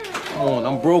Come on,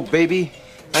 I'm broke, baby.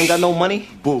 I ain't got no money.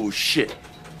 Bullshit.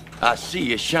 I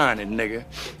see you shining, nigga.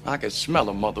 I can smell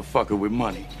a motherfucker with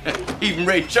money. Even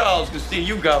Ray Charles can see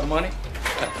you got money.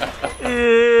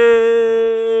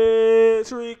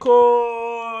 It's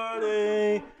recording.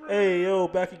 Hey, yo,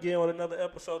 back again with another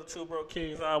episode of Two Broke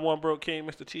Kings. I'm one broke king,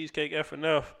 Mr. Cheesecake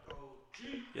F&F.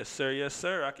 Yes, sir. Yes,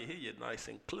 sir. I can hear you nice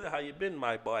and clear. How you been,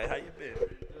 my boy? How you been?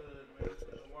 Good, man. It's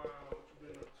been a while. What you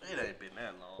been up to? It ain't been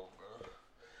that long, bro.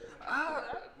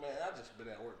 Man, I just been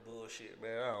at work bullshit,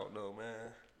 man. I don't know,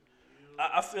 man.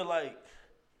 I feel like,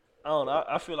 I don't know.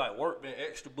 I feel like work been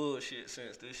extra bullshit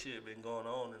since this shit been going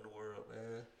on in the world,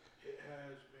 man. It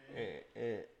has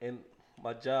been. And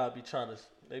my job be trying to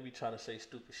say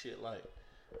stupid shit like,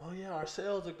 oh yeah, our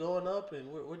sales are going up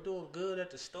and we're doing good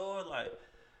at the store. Like,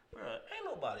 bro, ain't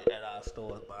nobody at our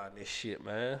stores buying this shit,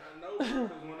 man. I know, because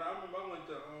when I remember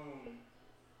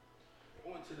I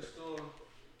went to the store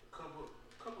a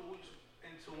couple weeks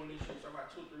into when this shit started,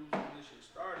 about 2 or 3 weeks when this shit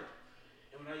started.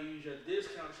 And when I use your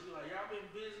discount, she was like, y'all been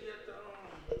busy at the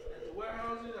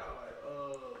warehouses? I was like,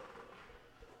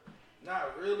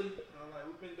 not really. I was like,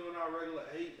 we've been doing our regular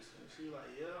 8s. And she was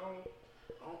like, yeah, I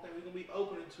don't think we're going to be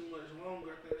opening too much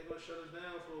longer. I think they're going to shut us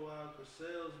down for a while because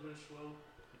sales been slow.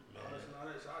 All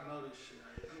that. So I know this shit.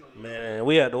 Man,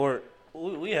 we had to work.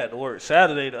 We had to work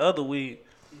Saturday the other week.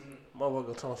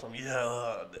 Motherfucker told us something.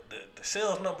 Yeah, the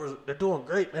sales numbers, they're doing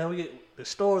great, man. The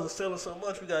stores are selling so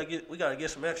much. We gotta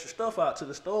get some extra stuff out to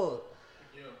the stores.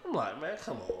 Yeah. I'm like, man,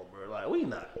 come on, bro. Like, we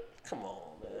not. Come on,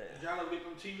 man. Did y'all get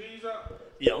them TVs out?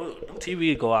 Yeah, them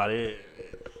TVs go out there.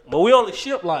 But we only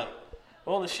ship like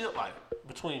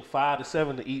between 5 to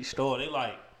 7 to each store. They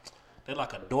like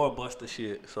a doorbuster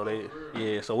shit. So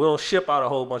so we don't ship out a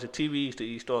whole bunch of TVs to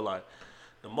each store. Like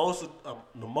the most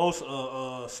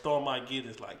store might get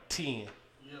is like 10.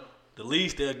 Yeah. The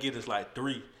least they'll get is like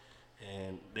 3,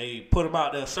 and they put them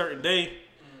out there a certain day,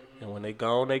 and when they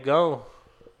gone, they gone.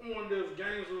 I wonder if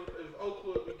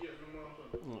Oakwood be getting them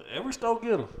motherfuckers. Every store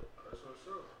get them. That's what's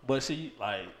up. But see,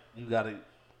 like you gotta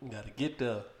get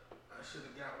there. I should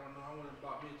have got one though. I went and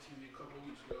bought me a TV a couple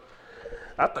weeks ago.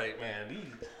 I think, man,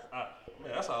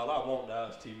 that's all I want now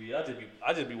is TV.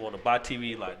 I just be wanting to buy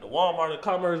TV like the Walmart and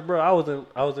Commerce, bro. I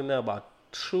was in there about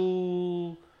it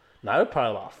was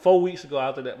probably about 4 weeks ago.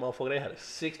 After that motherfucker, they had a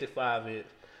 65-inch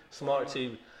smart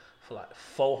TV for like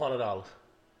 $400.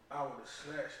 I would have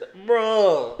snatched that.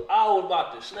 Bro, I was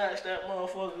about to snatch that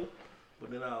motherfucker,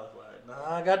 but then I was like,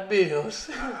 nah, I got bills.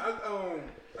 I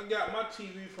got my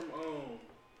TV from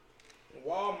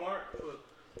Walmart for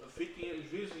a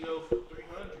 50-inch Vizio for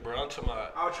 $300. Bro, I'm talking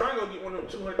about. I was trying to go get one of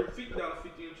them $250 50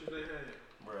 inches they had.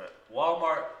 Bro,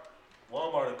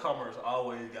 Walmart and Commerce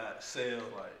always got sales.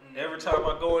 Like every time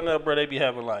I go in there, bro, they be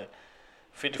having like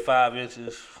 55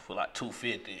 inches for like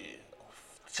 $250.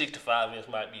 65 inch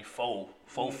might be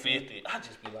 $450. I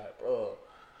just be like, bro,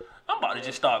 I'm about to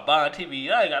just start buying TV.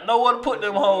 I ain't got nowhere to put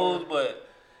them hoes, but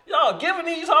y'all giving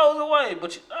these hoes away.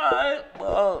 But alright,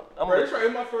 well, this right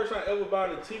here my first time ever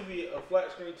buying a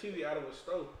flat screen TV out of a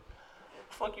store.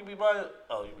 Fuck you be buying?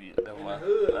 Oh, you be never mind.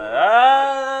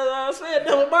 I said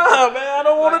never mind, man. I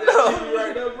don't want to know. TV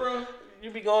right there, bro.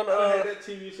 You be going to? I had that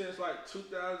TV since like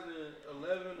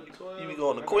 2011 or 12. You be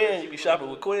going to Quinn? You be shopping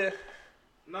with Quinn?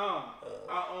 Nah,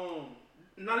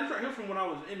 this right here from when I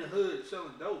was in the hood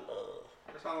selling dope.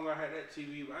 That's how long I had that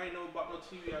TV. But I ain't never bought no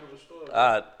TV out of a store.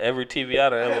 Every TV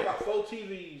out of I had about 4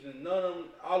 TVs, and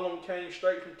all of them came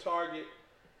straight from Target,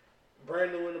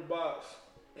 brand new in the box,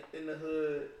 in the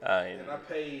hood, and I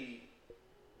paid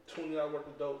 $20 worth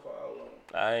of dope for all of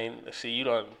them. You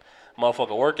don't.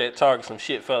 Motherfucker worked at Target. Some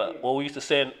shit fell out. What we used to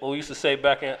say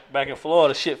back in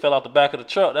Florida, shit fell out the back of the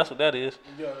truck. That's what that is.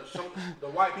 Yeah, the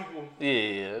white people.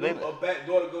 Yeah, a back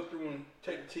door to go through and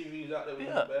take the TVs out there.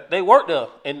 Yeah, they work there,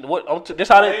 and this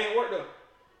how they ain't work there.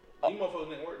 These motherfuckers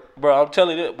didn't work there. Bro, I'm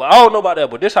telling you this, but I don't know about that.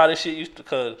 But this how this shit used to.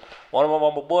 Cause one of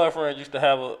my boyfriends used to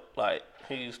have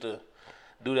he used to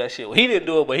do that shit. Well, he didn't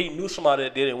do it, but he knew somebody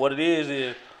that did it. And what it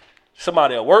is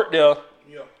somebody that worked there.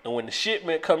 Yeah. And when the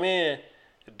shipment come in,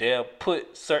 they'll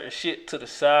put certain shit to the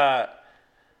side,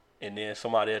 and then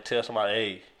somebody will tell somebody,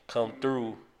 hey, come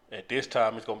through. At this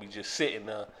time, it's going to be just sitting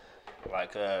there.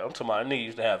 Like, I'm talking about niggas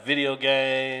used to have video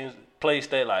games,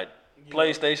 PlayStation,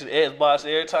 Xbox.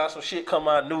 Every time some shit come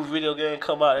out, new video game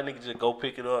come out, that nigga just go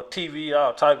pick it up. TV,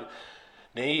 all type of.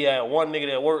 Then he had one nigga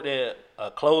that worked at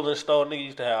a clothing store. Nigga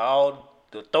used to have all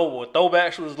the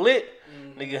throwbacks was lit.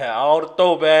 Nigga had all the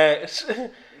throwbacks.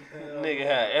 Nigga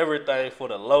had everything for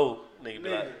the low. Nigga be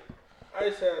like, I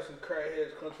used to have some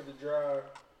crackheads come to the drive,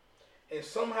 and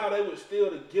somehow they would steal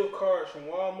the gift cards from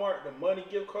Walmart, the money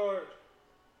gift cards,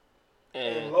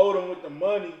 and load them with the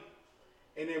money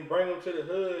and then bring them to the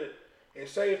hood. And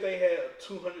say if they had a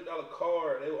 $200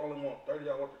 card, they would only want $30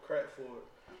 worth of crack for it.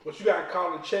 But you gotta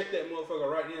call and check that motherfucker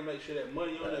right there and make sure that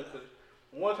money on there. Cause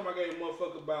one time I gave a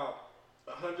motherfucker about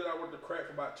 $100 worth of crack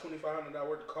for about $2,500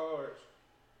 worth of cards.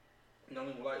 And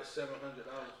only like $700.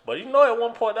 But you know, at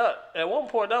one point that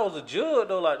was a jug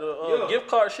though. Like the gift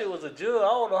card shit was a jug. I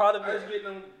don't know how to. I was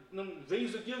getting them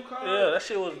Visa gift cards. Yeah, that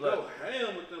shit was like. Go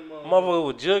ham with them motherfucker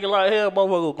was jugging like hell.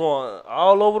 Motherfucker was going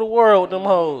all over the world with them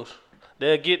hoes.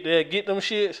 They'll get them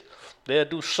shits. They'll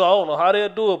do something. I don't know how they'll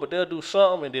do it, but they'll do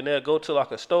something, and then they'll go to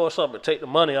like a store or something and take the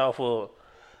money off of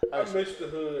it. I miss the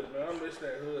hood, man. I miss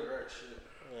that hood rat shit.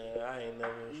 Yeah, I ain't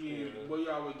never. Boy, you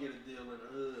always get a deal in the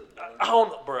hood. I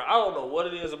don't know what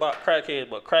it is about crackheads,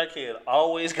 but crackheads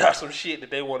always got some shit that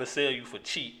they want to sell you for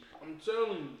cheap. I'm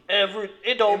telling you.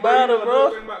 It don't matter, bro.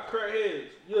 Thing about crackheads,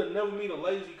 you'll never meet a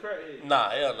lazy crackhead.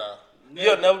 Nah, hell nah.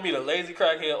 You'll never meet a lazy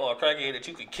crackhead or a crackhead that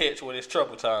you can catch when it's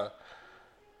trouble time.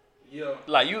 Yeah.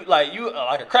 Like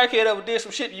a crackhead ever did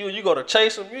some shit to you and you go to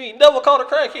chase him, you ain't never caught a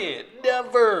crackhead.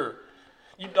 Never.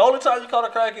 The only time you caught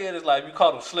a crackhead is like you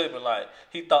caught him slipping, like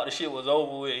he thought the shit was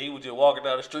over with, he was just walking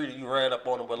down the street and you ran up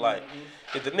on him. But like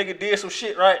if the nigga did some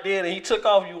shit right then and he took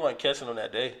off, you wasn't catching him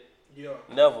that day. Yeah.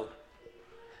 Never.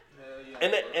 Yeah,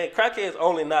 and crackheads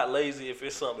only not lazy if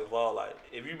it's something involved. Like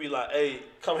if you be like, hey,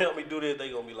 come help me do this,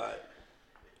 they gonna be like,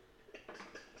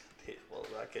 well,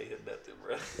 I can't hit nothing,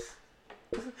 bro.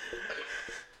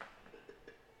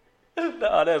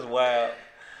 Nah, that's wild.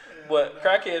 But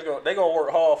crackheads they gonna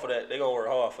work hard for that. They gonna work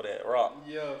hard for that rock.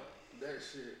 Yeah, that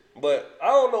shit. But I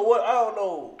don't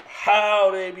know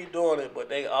how they be doing it, but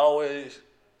they always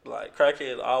like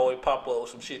crackheads always pop up with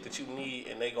some shit that you need,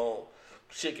 and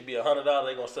shit could be $100.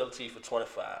 They gonna sell it to you for $25.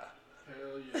 Hell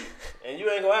yeah. And you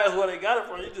ain't gonna ask where they got it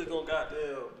from. You just gonna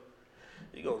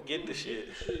you gonna get the shit.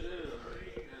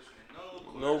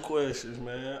 No questions,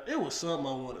 man. It was something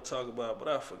I wanted to talk about, but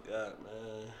I forgot,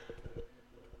 man.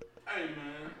 Hey,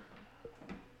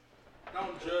 man.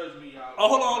 Don't judge me, y'all. Oh,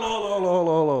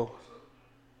 hold on.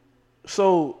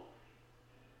 So,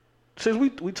 since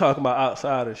we talking about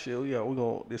outside and shit, we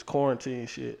gonna this quarantine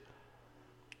shit.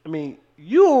 I mean,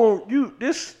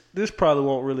 this probably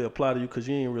won't really apply to you because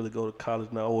you ain't really go to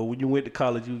college now. Or when you went to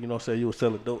college, you were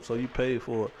selling dope, so you paid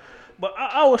for it. But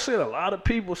I was seeing a lot of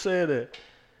people saying that.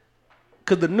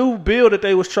 Because the new bill that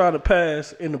they was trying to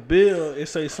pass, in the bill, it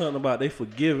say something about they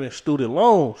forgiving student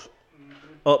loans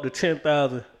up to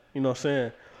 $10,000, you know what I'm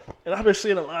saying? And I've been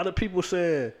seeing a lot of people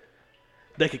saying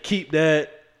they could keep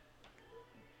that,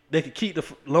 they could keep the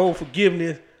loan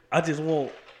forgiveness. I just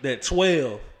want that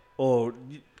 12, or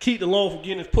keep the loan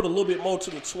forgiveness, put a little bit more to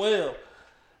the 12.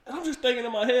 And I'm just thinking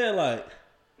in my head like,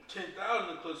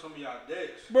 10,000 to clear some of y'all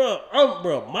debts. Bro,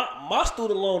 my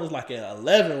student loan is like at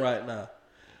 11 right now.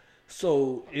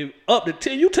 So if up to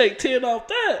 10, you take 10 off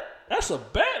that. That's a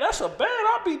bad.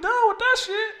 I'll be done with that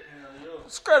shit. Hell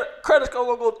yeah. Credit's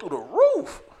gonna go through the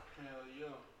roof. Hell yeah.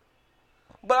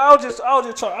 But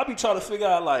I be trying to figure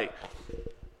out like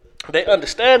they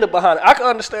understand it behind it. I can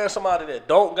understand somebody that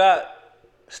don't got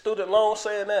student loans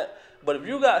saying that, but if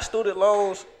you got student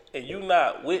loans and you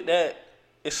not with that,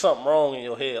 it's something wrong in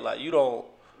your head. Like you don't.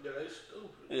 Yeah, they stupid.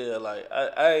 Yeah, like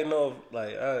I ain't know.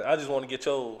 Like I just want to get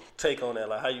your take on that.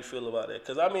 Like how you feel about that?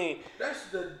 Cause I mean,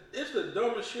 it's the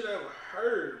dumbest shit I ever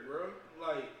heard, bro.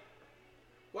 Like,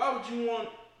 why would you want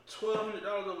 $1,200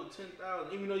 over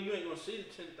 $10,000, even though you ain't gonna see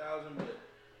the $10,000? But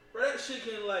bro, that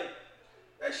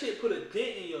shit put a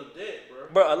dent in your debt, bro.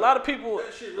 Bro, a lot of people.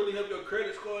 That shit really help your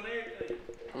credit score and everything.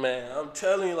 Man, I'm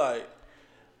telling you, like,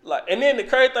 and then the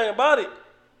crazy thing about it.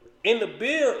 In the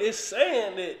bill, it's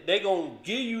saying that they gonna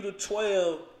give you the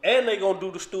 12 and they gonna do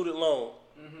the student loan.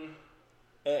 Mm-hmm.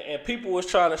 And people was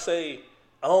trying to say,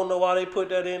 I don't know why they put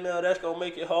that in there. That's gonna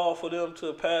make it hard for them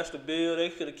to pass the bill. They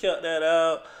could have kept that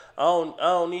out. I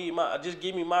don't need just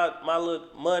give me my little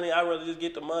money. I'd rather just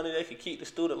get the money. They could keep the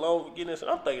student loan forgiveness.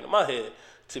 And I'm thinking in my head,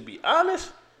 to be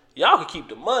honest, y'all can keep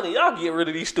the money. Y'all get rid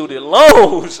of these student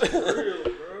loans. For real,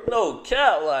 bro. No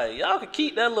cap, like y'all can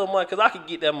keep that little money because I can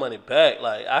get that money back.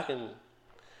 Like I can.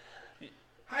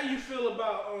 How you feel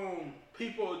about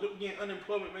people getting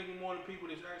unemployment making more than people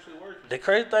that's actually working? The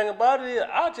crazy thing about it is,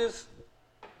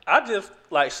 I just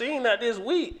like seeing that this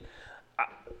week.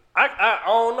 I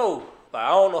don't know. Like I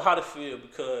don't know how to feel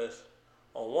because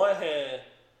on one hand,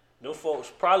 them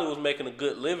folks probably was making a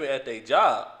good living at their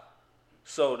job,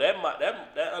 so that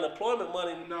unemployment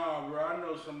money. Nah, bro, I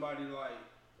know somebody like.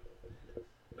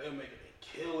 They making a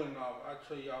killing off. I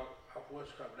tell y'all,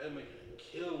 they making a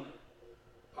killing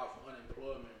off of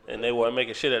unemployment. Bro. And they weren't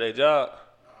making shit at their job.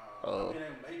 I mean,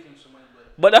 they making some money,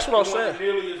 but that's what I'm saying.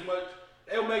 Nearly as much.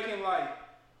 They were making like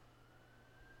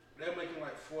they're making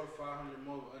like 400 to 500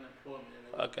 more unemployment.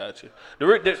 I got you. The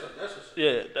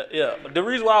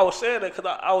reason why I was saying that,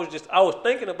 because I was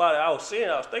thinking about it. I was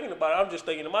thinking about it. I'm just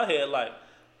thinking in my head, like,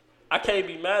 I can't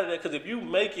be mad at that, because if you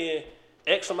making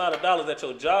X amount of dollars at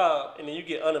your job and then you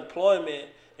get unemployment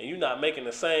and you're not making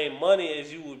the same money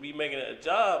as you would be making at a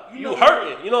job, you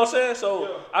hurting. You know what I'm saying?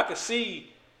 So I could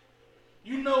see.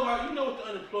 You know what the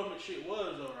unemployment shit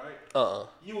was though, right?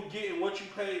 You were getting what you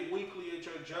paid weekly at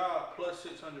your job plus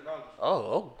 $600.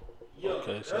 Oh. Yeah.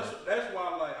 Okay, that's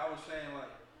why, like, I was saying, like,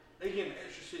 they getting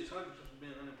extra $600 just for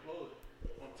being unemployed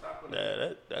on top of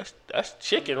that. Yeah, that's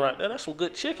chicken right there. That's some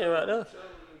good chicken right there.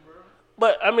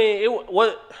 But I mean, I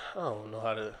don't know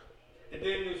how to. And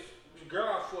then this girl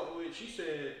I fought with, she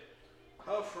said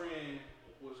her friend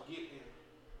was getting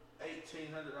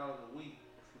 $1,800 a week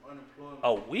from unemployment.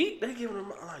 A week? They giving them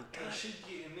like that. And she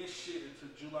getting this shit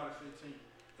until July 15th,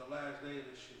 the last day of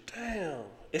this shit. Damn.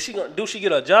 Is she gonna? Do she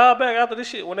get a job back after this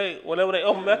shit whenever they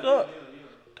open back up?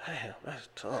 Yeah. Damn, that's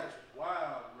tough. That's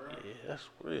wild, bro. Yeah, that's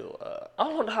real. I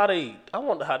wonder how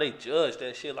they judge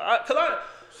that shit. Like,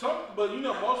 but you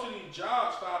know, most of these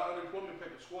jobs start unemployment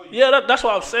papers for you. Yeah, that's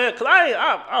what I'm saying. Cause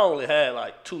I only had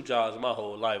like 2 jobs in my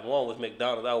whole life. One was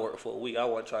McDonald's. I worked for a week. I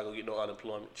wasn't trying to go get no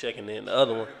unemployment check, and then the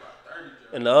other one.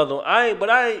 And the other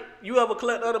one, you ever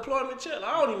collect unemployment check? Like,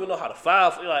 I don't even know how to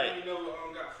file for like. I ain't never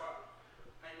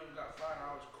got fired.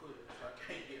 I was quit, so I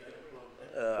can't get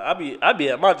unemployment. I be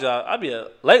at my job.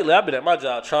 Lately I've been at my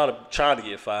job trying to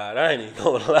get fired. I ain't even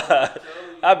gonna lie.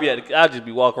 I just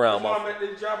be walking around. I'm at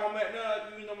this job I'm at now.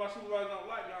 You know, my supervisor don't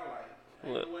like me.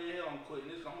 I'm like, ain't no way in hell I'm quitting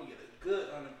this. I'm gonna get a good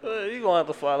unemployment. You gonna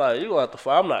have to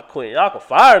fire. I'm not quitting. Y'all can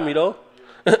fire me though.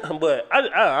 But I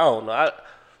don't know.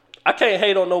 I can't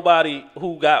hate on nobody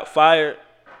who got fired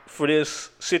for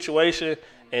this situation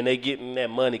and they getting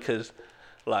that money, because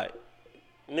like,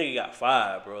 nigga got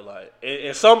fired, bro. Like,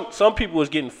 and some people was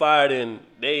getting fired and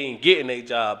they ain't getting their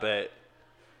job back.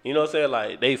 You know what I'm saying?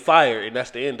 Like, they fired and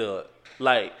that's the end of it.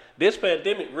 Like, this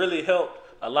pandemic really helped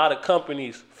a lot of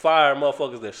companies fire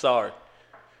motherfuckers that's sorry.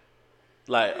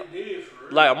 Like,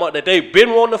 that they been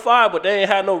wanting to fire, but they ain't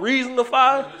had no reason to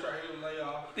fire.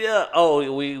 Yeah,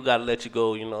 we gotta let you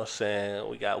go, you know what I'm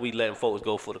saying? We letting folks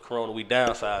go for the corona, we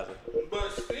downsizing. But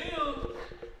still,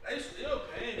 they still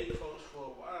paying these folks for a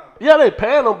while. Yeah, they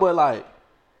paying them, but like,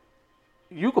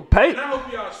 you could pay. And I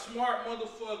hope y'all smart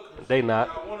motherfuckers. They not.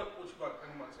 What you about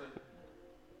to say?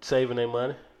 Saving their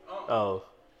money? Oh.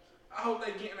 I hope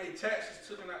they getting their taxes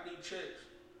taken out these checks.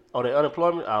 Oh, they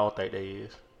unemployment? I don't think they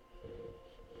is.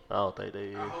 I hope so,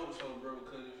 bro,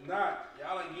 because if not,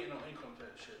 y'all ain't getting no income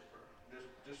tax shit, bro.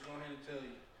 Just go ahead and tell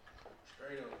you.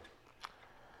 Straight up.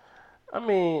 I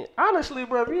mean, honestly,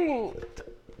 bro,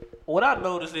 what I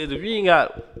noticed is if you ain't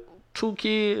got 2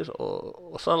 kids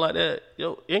or something like that,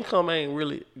 your income ain't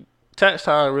really, tax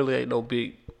time really ain't no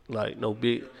big. You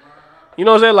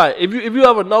know what I'm saying? Like, if you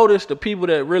ever notice the people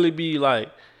that really be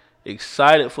like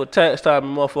excited for tax time,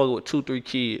 and motherfucker with 2-3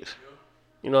 kids.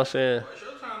 You know what I'm saying? It's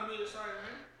your time to be excited,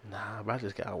 man. Nah, bro, I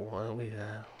just got one.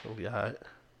 We'll be alright.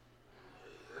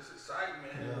 That's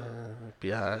excitement.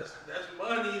 Be alright. That's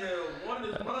money, hell. One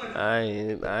is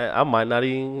money. I might not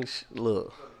even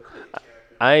look.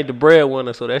 I ain't the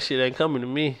breadwinner, so that shit ain't coming to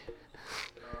me.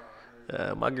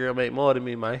 My girl make more than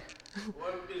me, man.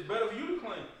 Well, it's better for you to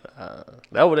claim.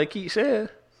 That's what they keep saying.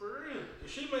 For real.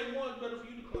 If she make more, it's better for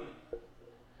you to claim.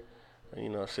 You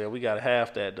know what I'm saying? We got to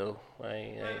half that, though.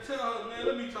 Man, tell her, man,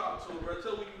 let me talk to her, bro.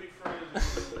 Tell her we can be friends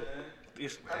again, man.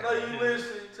 I know you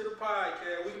listen to the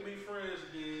podcast. We can be friends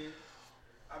again.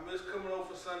 I miss coming over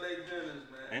for Sunday dinners,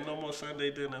 man. Ain't no more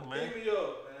Sunday dinners, man. Hit me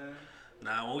up, man.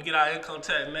 Nah, when we get our income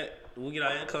tax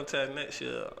next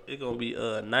year, it's going to be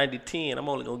 90-10. I'm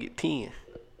only going to get 10.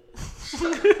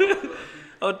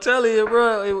 I'm telling you,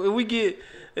 bro, if we get...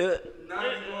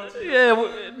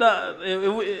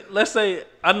 let's say,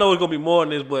 I know it's going to be more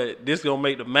than this, but this going to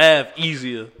make the math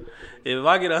easier. If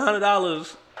I get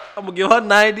 $100, I'm going to give her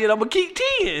 90 and I'm going to keep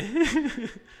 10.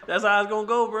 That's how it's going to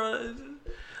go, bro.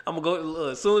 I'm going to go,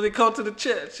 as soon as it comes to the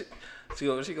check, she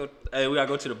go, hey, we got to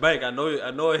go to the bank. I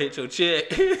know it hit your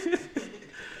check.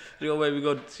 She gonna make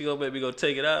me go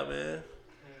take it out, man.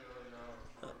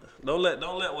 Don't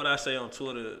let what I say on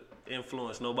Twitter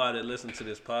influence nobody that listens to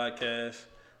this podcast.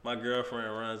 My girlfriend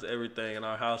runs everything in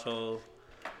our household.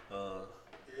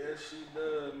 Yes, she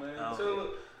does, man.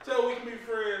 Tell her we can be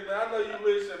friends, man. I know you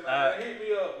listen, man. Hit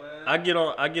me up, man.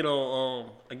 I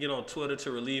get on Twitter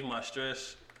to relieve my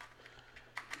stress.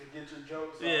 To get your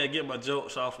jokes off. Yeah, get my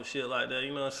jokes off and shit like that. You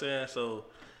know what I'm saying? So,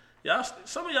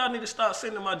 some of y'all need to start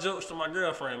sending my jokes to my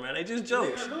girlfriend, man. They just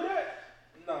jokes. Niggas do that?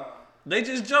 Nah. They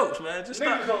just jokes, man.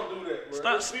 Niggas don't do that,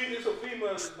 bro. It's a female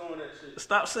that's doing that shit.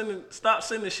 Stop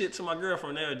sending shit to my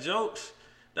girlfriend. They're jokes.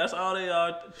 That's all they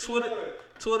are.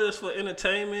 Twitter is for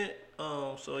entertainment.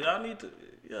 So y'all need to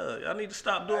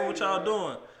stop doing what y'all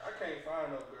doing. I can't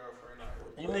find no girlfriend out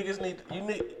here. You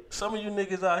niggas some of you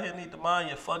niggas out here need to mind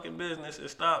your fucking business and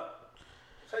stop.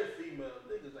 Say female,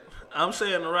 niggas ain't fun. I'm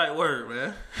saying the right word,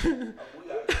 man. We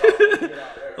gotta get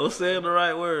out there. I'm saying the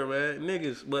right word, man.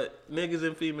 Niggas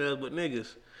and females, but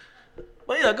niggas.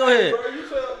 But yeah, go ahead. Bro, did you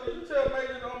tell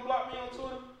Major to unblock me on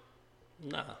Twitter?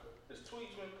 Nah. His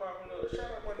tweets been popping up.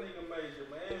 Shout out my nigga Major,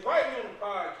 man. Invite me on the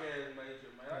podcast,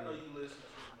 Major, man. I know you listen.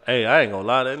 Hey, I ain't gonna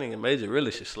lie, that nigga Major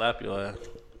really should slap your ass.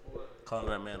 What? Calling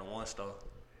that man a 1-star.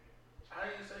 I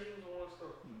didn't say he was a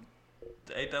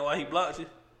 1-star. Ain't that why he blocked you?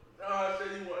 No, I said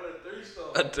he wanted a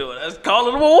 3-star. That's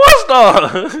calling him a 1-star.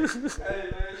 Hey,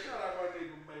 man, shout out my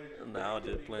nigga Major. Nah, I'm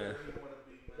just playing.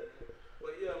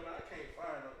 But yeah, man, I can't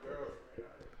find no girlfriend out here,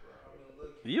 bro. I've been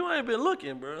looking. You ain't been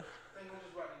looking, bro. I think I'm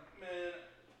just about to, man,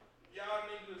 y'all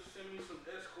niggas send me some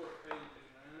escort pages,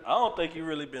 man. I don't think you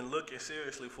really been looking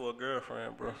seriously for a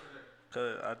girlfriend, bro.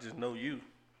 Cause I just know you.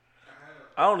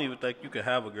 I don't even think you can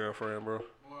have a girlfriend, bro.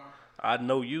 Why? I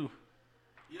know you.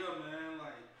 Yeah, man,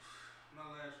 like, my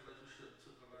last relationship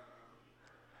took a lot out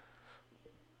of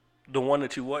me. The one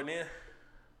that you wasn't in?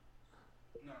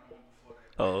 No, the one before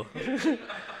that. Oh.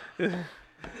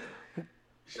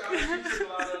 She took a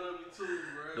lot out of me too,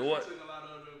 bro. She took a lot out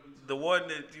of me too. The one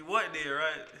that you wasn't in,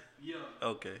 right? Yeah.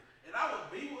 Okay. And I would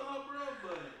be with her, bro,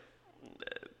 but...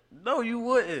 No, you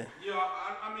wouldn't. Yeah,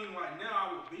 I mean, like, now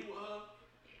I would be with her,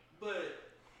 but...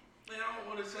 Man, I don't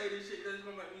want to say this shit. That's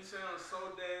gonna make me sound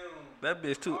so damn. That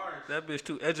bitch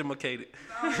too educated.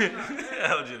 Nah, it's not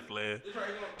that. I was just playing. It's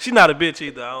right, She not a bitch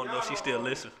either. I don't know if she still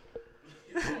listen.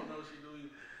 I don't know if she do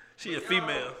either. She a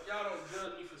female. Y'all don't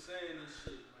judge me for saying this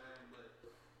shit, man, but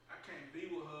I can't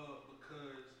be with her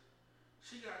because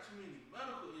she got too many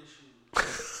medical issues.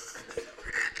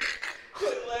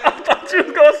 Quit laughing. I thought you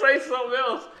was gonna say something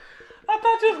else.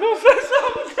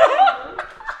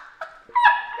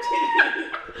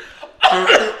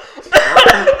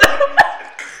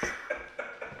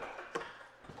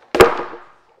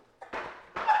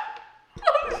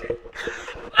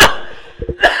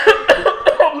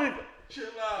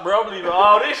 Bro, I'm leaving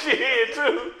all this shit here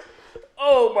too.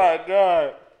 Oh my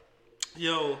god.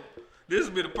 Yo, this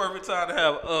would be the perfect time to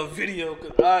have a video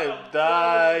because I am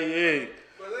dying.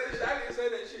 But I didn't say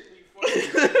that shit to be funny.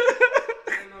 I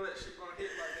didn't know that shit gonna hit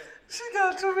like that. She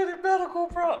got too many medical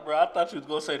problems. Bro, I thought you was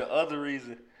gonna say the other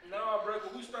reason. No, bro,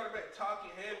 but we started back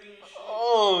talking heavy and shit.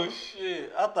 Oh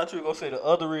shit. I thought you were gonna say the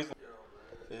other reason.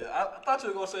 Yeah, I thought you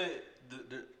were gonna say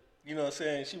the you know what I'm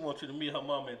saying, she wants you to meet her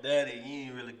mom and daddy and you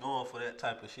ain't really going for that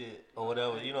type of shit or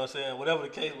whatever, you know what I'm saying? Whatever the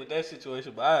case with that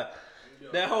situation, but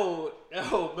that whole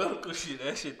medical shit,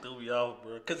 that shit threw me off,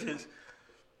 bro. Cause it's,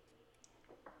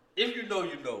 if you know,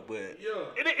 you know, but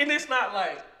and it's not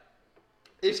like,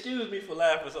 excuse me for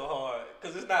laughing so hard,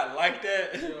 cause it's not like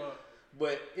that,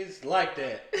 but it's like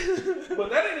that. But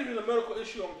that ain't even a medical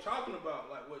issue I'm talking about,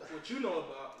 like what you know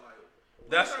about, like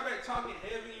that's start back talking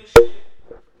heavy and shit.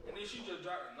 And then she just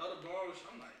dropped another bar.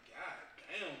 I'm like, God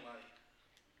damn, like,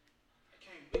 I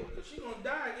can't be because she gonna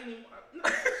die anyway.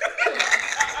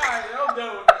 Alright, I'm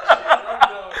done with that shit. I'm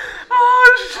done with that shit. Oh,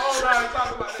 shit. I don't know how to talk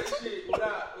about that shit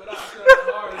without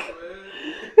sounding hard, man.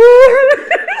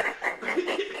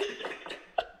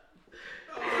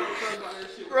 I don't know how to talk about that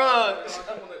shit. Bro,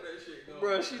 I'm gonna let that shit go.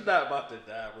 Bro, she's not about to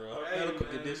die, bro. Her medical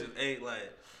man. condition ain't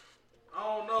like. I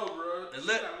don't know, bro. She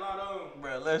got a lot of them.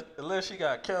 Bro, unless she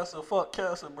got cancer, fuck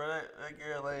cancer, bro. That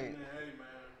girl ain't. Man, hey, man.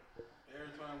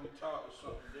 Every time we talk, it's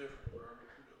something different, bro. We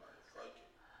just like, fuck it.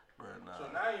 Bro, nah.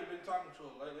 So now you been talking to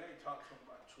her lately. I ain't talked to her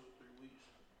about 2 or 3 weeks.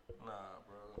 Nah,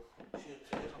 bro. She'll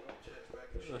text, I'm gonna text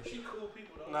back and shit. She cool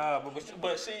people, though. Nah,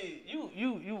 but see,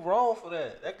 you wrong for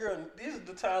that. That girl, these are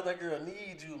the times that girl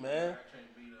needs you, man. I can't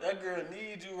be That girl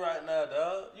needs you right now,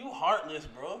 dog. You heartless,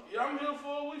 bro. Yeah, I'm here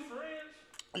for her. We friends.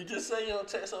 You just say you don't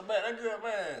text her back. That girl,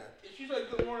 man. If she say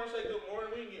good morning, I say good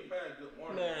morning. We can get past good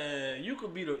morning. Man, you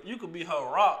could be her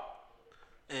rock,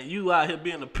 and you out here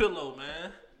being a pillow,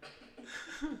 man.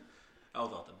 I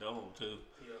was off the dome too.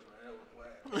 Yeah, man, that was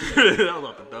whack. That was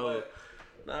off the dome.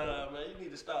 Nah, man, you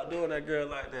need to stop doing that girl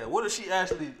like that. What if she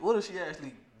actually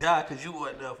died because you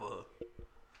wasn't there for her?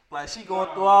 Like she going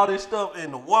through all this stuff,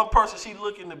 and the one person she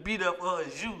looking to beat up for her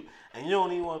is you. And you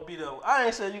don't even want to be there. I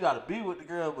ain't saying you got to be with the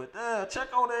girl, but check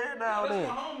on her every now and then.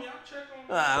 That's my homie. I'll check on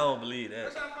her. I don't believe that.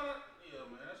 That's how I found out. Yeah,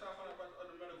 man. That's how I found out about the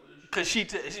other medical issues. Because she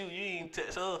text you. You ain't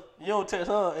text her. You don't text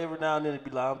her every now and then and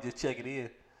be like, I'm just checking in.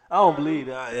 I don't believe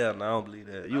that. Yeah, no, I don't believe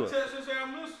that. I text her and say I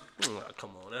miss her.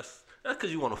 Come on. That's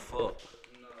because you want to fuck.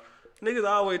 No. Niggas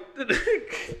always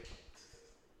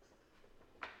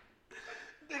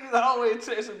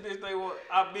text a bitch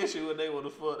I miss you when they want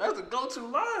to fuck. That's the go-to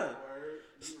line.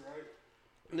 You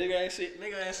right.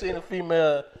 Nigga ain't seen a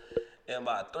female in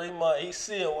about 3 months. He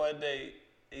see her one day.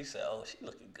 He said, "Oh, she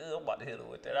looking good. I'm about to hit her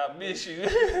with that. I miss you." Hell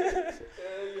yeah,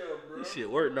 bro. This shit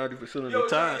work 90% of the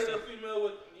time. Hit a female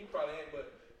with, you probably ain't,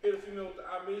 but hit a female with the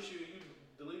 "I miss you." You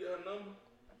deleted her number.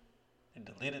 You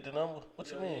deleted the number?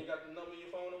 What you mean? You got the number in your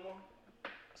phone no more.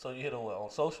 So you hit her what, on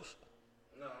socials?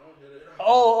 No, I don't hit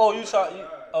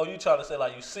her. You trying to say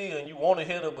like you see her and you want to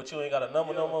hit her, but you ain't got a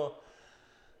number no more.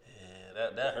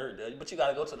 Yeah, that hurt. But you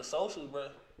gotta go to the socials, bro.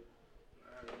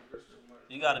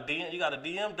 You got a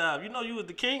DM dive. You know you was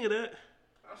the king of that.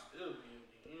 I still be in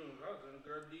DM. I was in the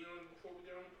girl DM before we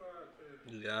got on the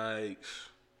podcast.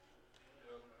 Yikes.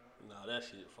 Nah, that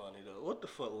shit funny though. What the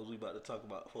fuck was we about to talk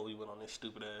about before we went on this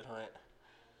stupid ass rant?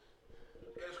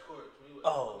 Escorts.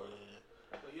 Oh yeah.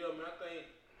 But yeah, man, I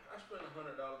think I spent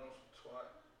 $100 on some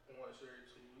twat once every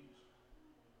 2 weeks.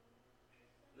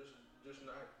 Just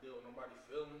not have to deal with nobody's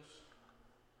feelings.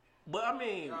 But I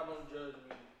mean, y'all don't judge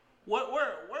me. Where?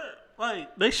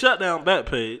 Like, they shut down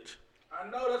Backpage. I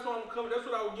know, that's why I'm coming. That's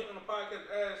what I was getting on the podcast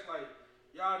ask. Like,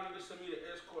 y'all need to send me the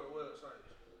escort website.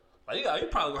 Like, you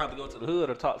probably gonna have to go to the hood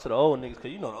or talk to the old niggas,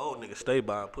 cause you know the old niggas stay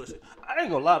buying pussy. I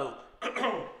ain't gonna lie though.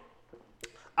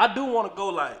 I do want to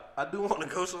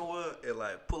go somewhere and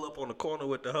like pull up on the corner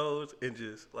with the hoes and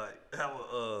just like have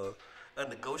a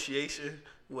negotiation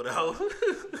with a hoe.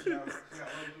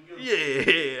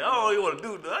 Yeah, I don't even want to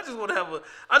do that. I just want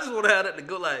to have that to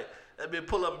go like, and then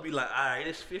pull up and be like, all right,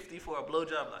 it's 50 for a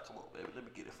blowjob. Like, come on, baby, let me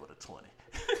get it for the 20.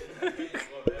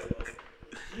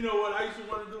 You know what I used to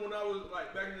want to do when I was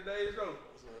like back in the days though?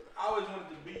 I always wanted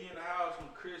to be in the house when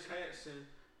Chris Hansen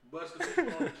busted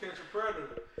people on to Catch a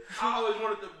Predator. I always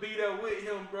wanted to be there with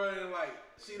him, bro, and like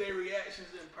see their reactions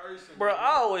in person. Bro,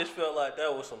 I always felt like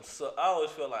that was I always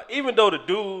felt like, even though the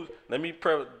dudes, let me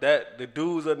preface that the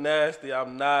dudes are nasty.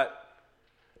 I'm not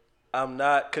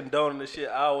condoning the shit.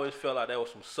 I always felt like that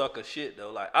was some sucker shit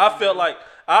though. Like I feel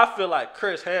like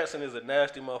Chris Hansen is a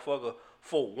nasty motherfucker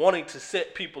for wanting to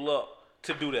set people up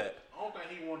to do that. I don't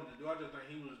think he wanted to do. I just think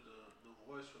he was the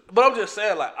voice for it. But I'm just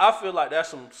saying, like, I feel like that's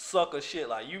some sucker shit.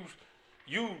 Like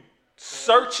you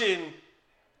searching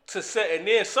to set, and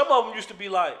then some of them used to be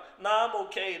like, nah, I'm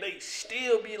okay. They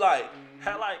still be like,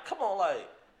 like, come on, like,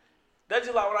 that's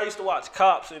just like when I used to watch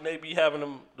Cops and they be having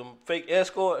them fake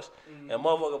escorts, and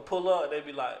motherfucker pull up and they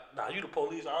be like, nah, you the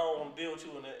police. I don't want to deal with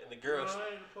you and the girls. No, I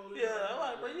ain't the police. Yeah, I'm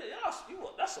like, bro,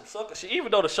 that's some sucker shit.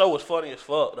 Even though the show was funny as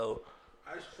fuck though.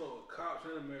 I used to fuck with Cops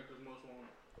and America's Most Wanted.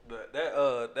 But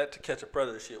that To Catch a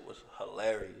Predator shit was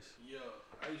hilarious. Yeah,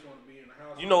 I used to want to be in the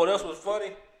house. You know what else was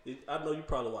funny? I know you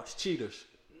probably watched Cheaters.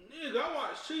 Nigga, I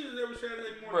watch Cheaters every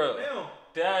Saturday morning. Bro, now.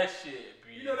 that shit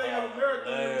be, you know they have a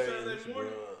marathon every Saturday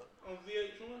morning on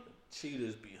VH1.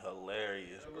 Cheaters be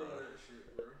hilarious, bro. I love that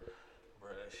shit, bro. Bro,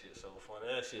 that shit so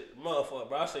funny. That shit, motherfucker,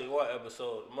 bro. I see one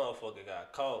episode, motherfucker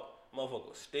got caught.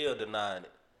 Motherfucker still denying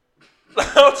it.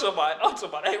 I'm talking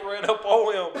about they ran up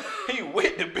on him. He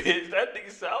with the bitch. That nigga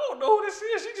said, I don't know who this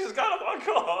is. She just got in my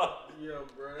car. Yeah,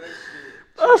 bro, that shit.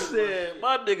 I said,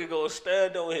 my nigga gonna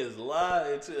stand on his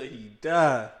line until he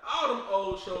die. All them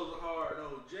old shows are hard,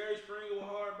 though. Jerry Springer was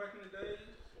hard back in the day.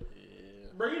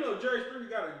 Yeah. Bro, you know Jerry Springer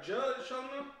got a judge show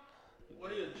now?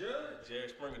 What, he a judge? Jerry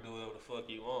Springer do whatever the fuck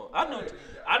he want. I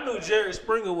knew Jerry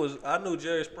Springer was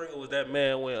that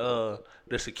man when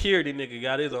the security nigga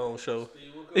got his own show.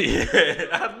 Yeah,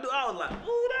 I was like,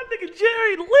 ooh, that nigga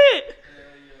Jerry lit.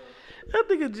 Yeah. That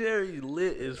nigga Jerry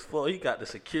lit as fuck. He got the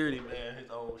security man his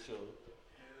own show.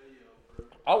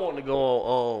 I want to go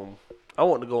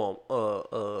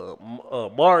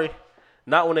on Maury.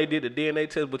 Not when they did the DNA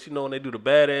test, but you know when they do the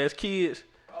badass kids.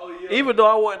 Oh yeah. Even though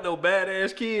I wasn't no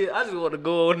badass kid, I just want to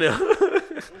go on there. Them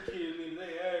kids need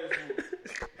their ass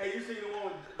whooped. Hey, you seen the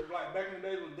one like back in the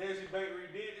days when Desi Bakery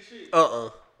did the shit?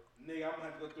 Nigga, I'm gonna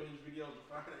have to go through his videos to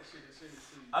find that shit and send it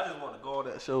to you. I just want to go on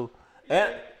that show.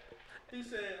 He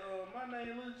said, my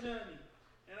name Lil Johnny,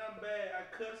 and I'm bad. I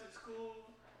cuss at school,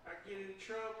 I get in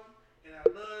trouble, and I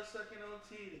love sucking on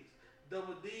titties.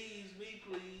 Double D's, me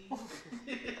please.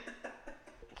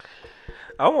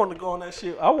 I want to go on that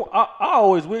shit. I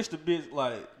always wish the bitch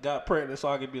like got pregnant so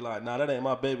I could be like, nah, that ain't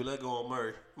my baby. Let's go on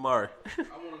Murray. I want to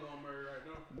go on Murray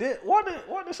right now.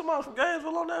 Wasn't somebody from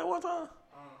Gainesville on that one time?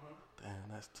 Damn,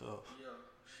 that's tough. Yeah.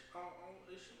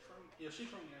 Is she from? Yeah, she's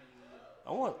from Gainesville. Yeah.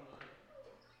 I want.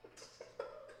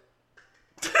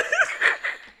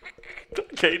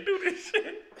 I can't do this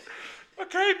shit. I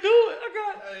can't do it.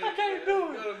 I can't do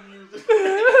it. Go to music.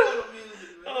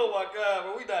 Oh my God,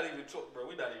 bro. We not even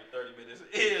 30 minutes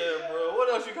in, bro. What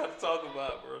else you got to talk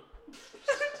about, bro?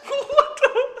 What the?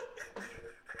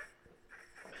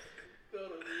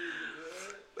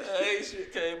 Man, ain't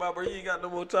shit came out, bro. You ain't got no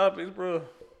more topics, bro.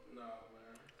 Nah,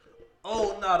 man.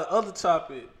 Oh, nah, the other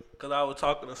topic, because I was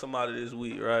talking to somebody this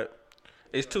week, right?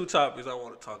 It's two topics I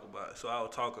want to talk about. So I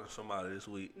was talking to somebody this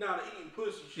week. Nah, the eating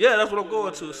pussy shit. Yeah, that's what I'm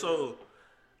going to. So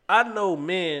I know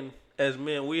men, as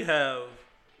men, we have,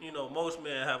 most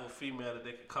men have a female that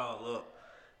they can call up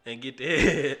and get the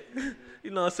head.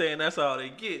 You know what I'm saying? That's all they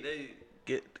get.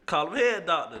 They call them head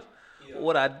doctors. Yeah.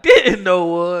 What I didn't know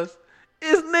was,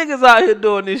 it's niggas out here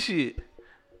doing this shit.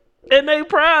 And they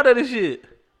proud of this shit.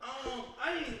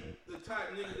 I ain't the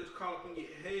type nigga just call up and get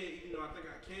head, even though I think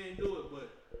I can do it, but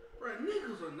bro,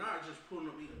 niggas are not just pulling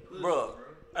up eating pussy, bro.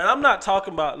 And I'm not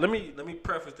talking about, let me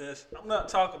preface this. I'm not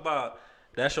talking about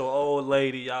that's your old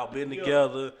lady, y'all been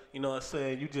together, you know what I'm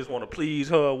saying? You just want to please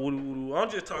her, woo-doo-woo-doo. I'm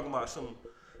just talking about some,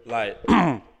 like,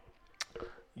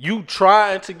 you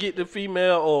trying to get the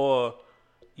female or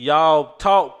y'all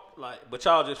talk, like, but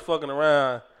y'all just fucking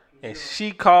around and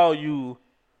she call you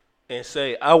and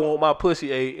say, I want my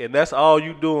pussy ate, and that's all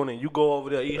you doing, and you go over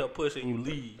there, eat her pussy, and you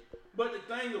leave. But the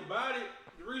thing about it,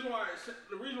 the reason why I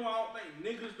don't think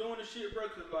niggas doing this shit, bro,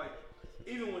 cause like,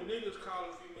 even when niggas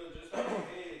call a female just to get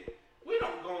head, we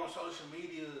don't go on social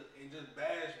media and just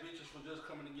bash bitches for just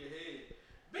coming to get head.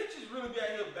 Bitches really be out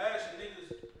here bashing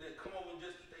niggas that come over and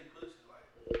just eat their pussy,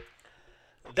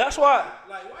 like. That's why.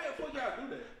 Like, why the fuck y'all do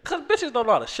that? Cause bitches don't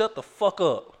know how to shut the fuck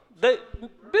up.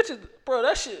 Bitches, bro,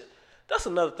 that shit. That's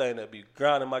another thing that be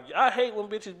grinding my. I hate when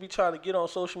bitches be trying to get on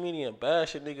social media and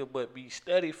bash a nigga, but be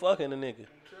steady fucking a nigga.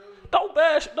 Don't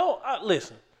bash.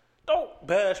 Listen. Don't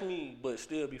bash me, but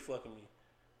still be fucking me.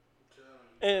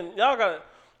 And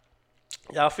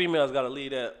y'all females gotta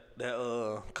leave that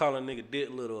calling nigga dick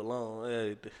little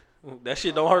alone. That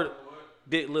shit don't hurt.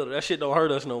 Dick little. That shit don't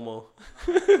hurt us no more.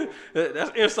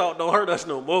 That insult don't hurt us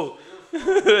no more.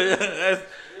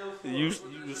 You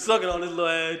sucking on this little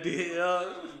ass dick,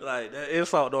 like that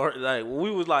insult don't hurt. Like when we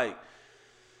was like,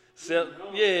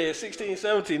 16,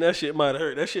 17, that shit might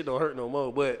hurt. That shit don't hurt no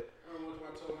more. But I remember when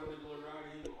I told my nigga go around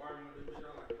and he was arguing with this bitch.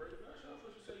 I'm like, bro, that's how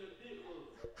you say your dick little.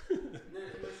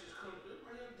 Next message comes through,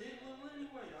 bro, your dick little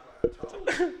anyway. I told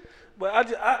you. But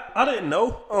I didn't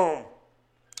know.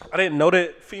 I didn't know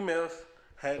that females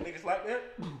had niggas like that.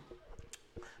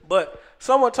 But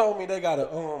someone told me they got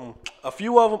a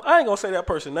few of them. I ain't gonna say that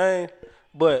person's name,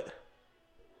 but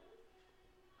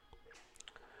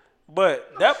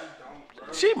that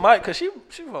she might, cause she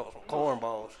fucks some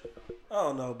cornballs. I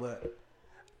don't know, but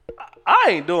I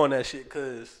ain't doing that shit,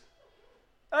 cause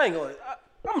I ain't gonna.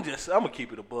 I'm gonna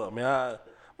keep it above, man.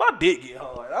 My dick get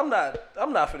hard. I'm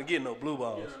not finna get no blue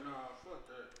balls. Yeah, nah, fuck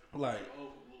that. Like.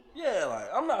 Yeah, like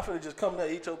I'm not finna just come there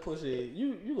and eat your pussy.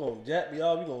 You gonna jack me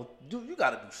off? You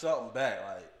gotta do something back.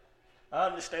 Like I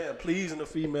understand pleasing the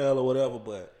female or whatever,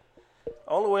 but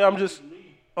only way I'm just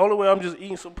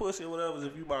eating some pussy or whatever is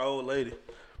if you my old lady.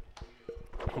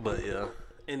 But yeah,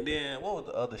 and then what was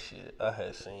the other shit I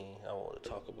had seen? I want to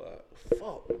talk about.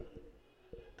 Fuck,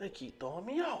 they keep throwing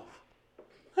me off.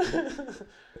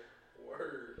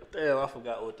 Word. Damn, I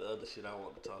forgot what the other shit I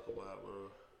want to talk about,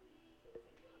 bro.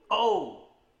 Oh.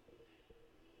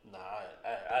 Nah,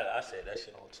 I said that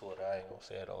shit on Twitter. I ain't gonna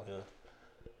say it on here.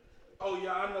 Oh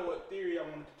yeah, I know what theory I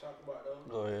wanted to talk about though.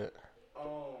 Go ahead.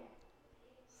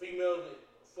 Females that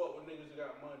fuck with niggas that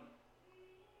got money.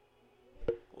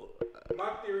 Well, my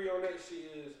theory on that shit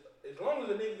is, as long as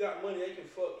a nigga got money, they can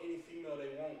fuck any female they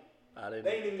want. They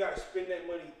ain't even gotta spend that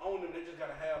money on them. They just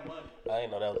gotta have money. I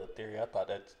didn't know that was a theory. I thought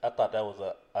that was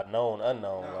a known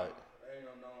unknown. Nah, like ain't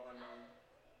no known unknown.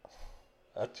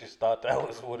 I just thought that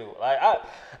was what it was. Like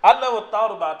I never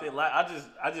thought about that. Like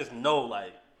I just know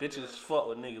like bitches fuck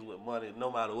with niggas with money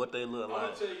no matter what they look like. I'm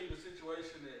gonna tell you the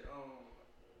situation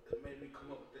that made me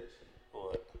come up with that shit.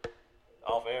 What?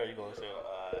 Off air you gonna say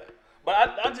alright. But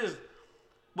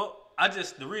I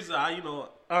just the reason I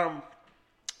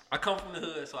come from the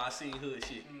hood, so I seen hood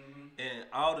shit. Mm-hmm. And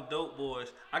all the dope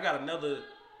boys, I got another thing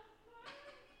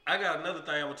I'm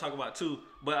gonna talk about too.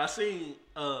 But I seen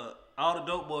all the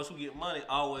dope boys who get money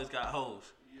always got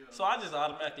hoes. Yeah. So I just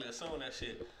automatically assume that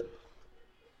shit.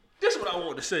 This is what I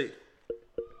want to say.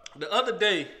 The other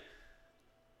day,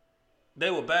 they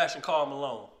were bashing Karl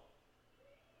Malone.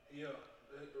 Yeah,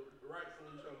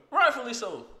 rightfully so. Rightfully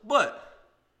so. But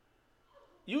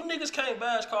you niggas can't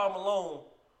bash Karl Malone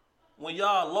when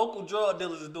y'all local drug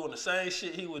dealers is doing the same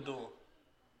shit he was doing.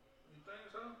 You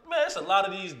think so? Man, it's a lot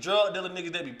of these drug dealer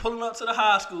niggas that be pulling up to the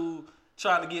high school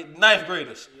trying to get ninth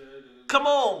graders. Yeah, it is. Come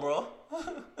on, bro. Yeah,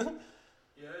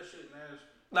 that shit nasty.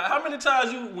 Now, how many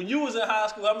times when you was in high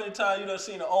school, how many times you done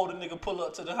seen an older nigga pull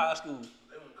up to the high school?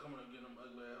 They wouldn't come and get them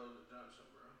ugly ass hoes at Johnson,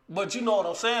 bro. But you know what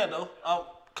I'm saying, though.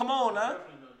 Come on now.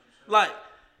 Like,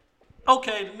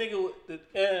 okay, the nigga,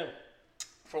 and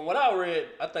from what I read,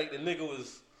 I think the nigga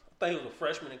was a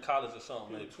freshman in college or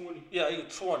something. He was 20. Yeah, he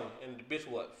was 20, and the bitch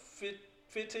what,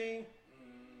 15?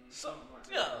 Something like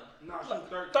that. Yeah. Nah, she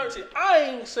was 13. I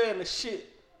ain't saying the shit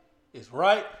is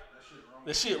right.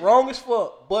 The shit wrong as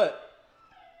fuck, but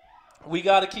we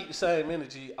gotta keep the same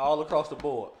energy all across the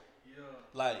board. Yeah.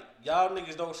 Like, y'all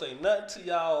niggas don't say nothing to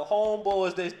y'all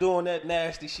homeboys that's doing that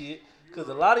nasty shit. Cause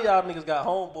a lot of y'all niggas got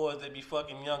homeboys that be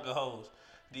fucking younger hoes.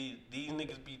 These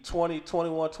niggas be 20,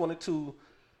 21, 22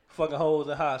 fucking hoes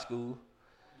in high school.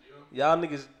 Yeah. Y'all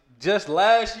niggas, just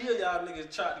last year, y'all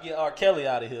niggas tried to get R. Kelly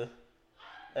out of here.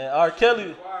 And R.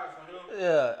 Kelly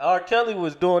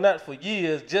was doing that for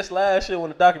years. Just last year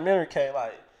when the documentary came,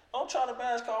 like, I'm trying to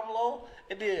bash Karl Malone.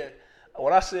 And then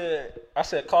when I said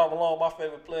Karl Malone, my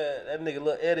favorite player, that nigga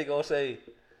Lil Eddie gonna say,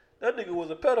 that nigga was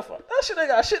a pedophile. That shit ain't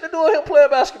got shit to do with him playing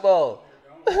basketball.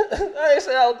 I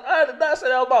did not say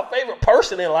that was my favorite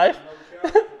person in life.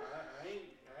 I've been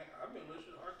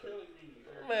listening to R. Kelly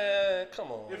music. Man,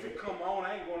 come on. If it come on,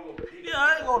 I ain't gonna go pick it. Yeah,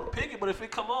 I ain't gonna pick it, but if it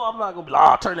come on, I'm not gonna be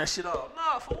like, turn that shit off.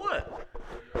 Nah, for what?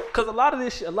 Cause a lot of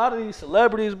these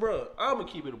celebrities, bro, I'm gonna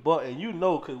keep it a buck, and you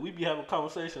know, cause we be having a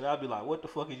conversation, I'll be like, what the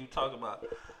fuck is you talking about?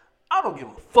 I don't give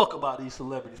a fuck about these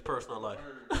celebrities' personal life.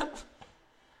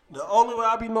 The only way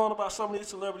I be knowing about some of these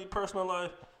celebrities' personal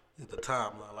life is the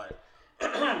timeline. Like,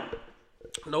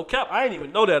 no cap, I ain't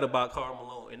even know that about Karl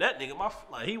Malone, and that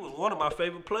nigga, he was one of my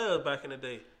favorite players back in the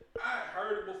day. I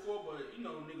heard it before, but you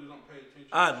know niggas don't pay attention.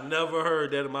 I never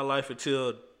heard that in my life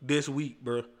until this week,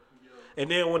 bro. Yeah. And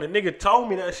then when the nigga told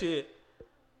me that shit,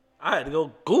 I had to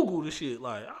go Google the shit.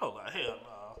 Like, I was like, hell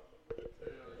nah.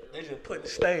 They just put the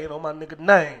stain on my nigga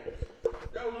name.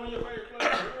 That was one of your favorite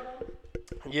players,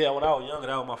 Yeah, when I was younger,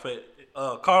 that was my favorite.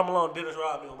 Karl Malone and Dennis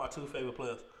Rodman were my two favorite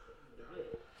players.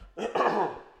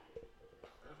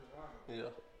 Yeah.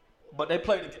 But they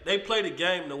play the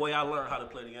game the way I learned how to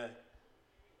play the game.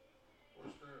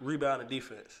 Rebound and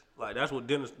defense. Like, that's why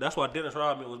Dennis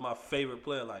Rodman was my favorite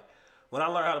player. Like, when I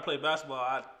learned how to play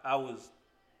basketball, I was,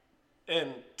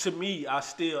 and to me, I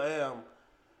still am,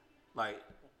 like,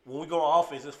 when we go on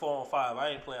offense, it's 4-on-5. I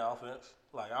ain't playing offense.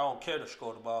 Like, I don't care to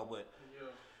score the ball, but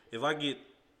if I get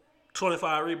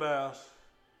 25 rebounds,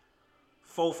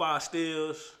 4-5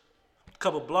 steals, a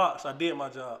couple blocks, I did my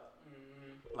job.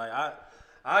 Mm-hmm. Like,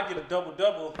 I get a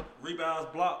double-double, rebounds,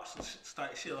 blocks,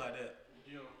 shit like that.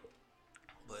 Yeah.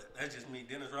 But that's just me.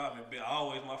 Dennis Rodman been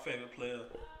always my favorite player.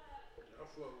 I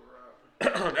fuck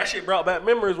with Rodman. That shit brought back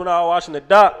memories when I was watching the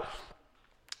doc.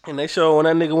 And they showed when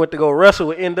that nigga went to go wrestle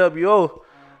with NWO.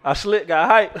 I slick got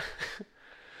hype.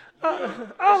 I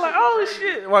was like, oh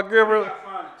shit. My girlfriend.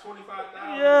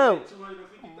 Yeah.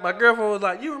 My girlfriend was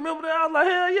like, you remember that? I was like,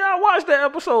 hell yeah, I watched that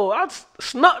episode. I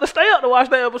snuck to stay up to watch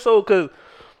that episode because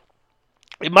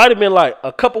it might have been like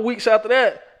a couple weeks after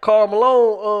that. Karl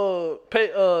Malone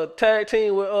tag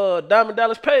team with Diamond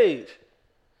Dallas Page.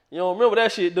 You don't remember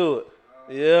that shit, do it?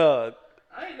 Yeah.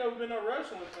 I ain't never been a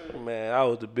wrestling fan. Man, I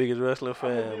was the biggest wrestling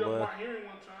fan, boy. Mark Henry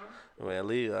one time.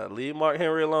 Man, leave Mark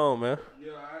Henry alone, man.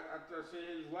 Yeah, I seen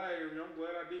his lag. I'm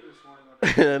glad I didn't swing on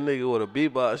that. That nigga would have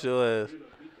beatbox your ass.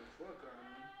 Beat the fuck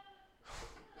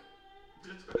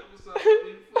out of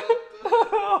me.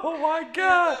 Oh my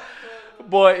God.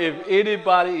 Boy, if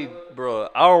anybody, bro,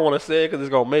 I don't want to say it because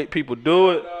it's going to make people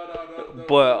do it.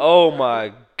 But, oh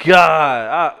my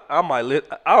God. I might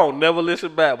I don't never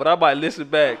listen back, but I might listen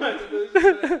back.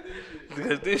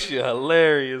 Because this shit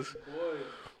hilarious.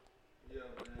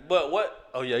 But what?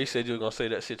 Oh, yeah, you said you were going to say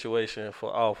that situation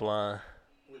for offline.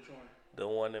 Which one? The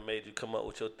one that made you come up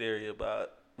with your theory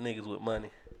about niggas with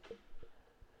money.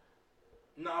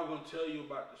 No, I'm going to tell you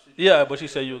about the situation. Yeah, but you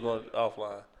said you were going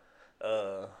offline.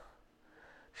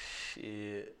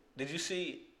 Shit. Did you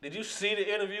see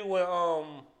the interview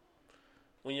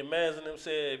when your mans and them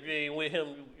said if you ain't with him,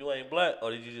 you ain't black? Or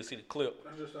did you just see the clip?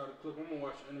 I just saw the clip. I'm going to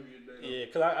watch the interview today. Yeah,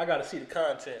 because I got to see the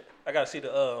content. I got to see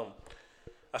the,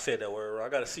 I said that word wrong. I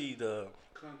got to see the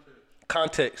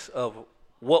context of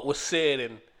what was said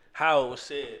and how it was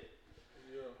said.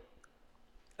 Yeah.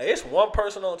 Hey, it's one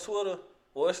person on Twitter.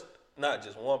 Well, it's not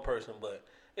just one person, but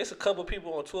it's a couple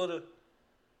people on Twitter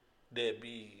that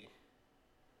be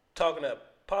talking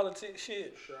that politics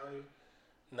shit. Shia.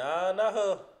 Nah, not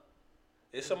her.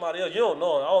 It's somebody else. You don't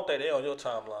know them. I don't think they on your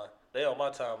timeline. They on my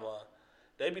timeline.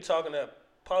 They be talking that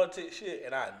politics shit,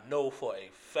 and I know for a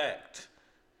fact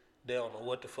they don't know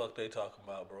what the fuck they talking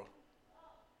about, bro.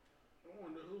 I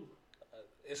wonder who.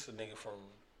 It's a nigga from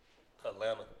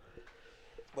Atlanta.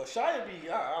 But Shia be,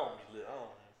 I don't be lit.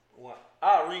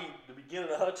 I read the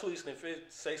beginning of her tweets, and if it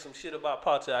say some shit about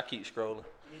politics, I keep scrolling.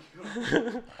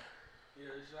 Yeah,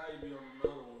 Shia be on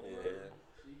another one. Yeah.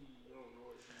 She don't know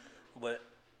what she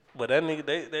But that nigga,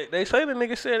 they say the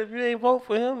nigga said if you ain't vote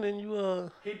for him, then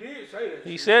you He did say that.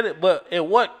 He said it, but in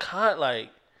what kind?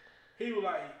 Like he was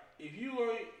like, if you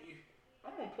ain't,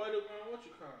 I'm gonna play the what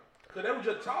you call it, cause they were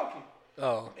just talking.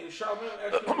 Oh. And Charlamagne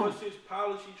asked him what's his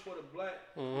policies for the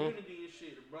black community and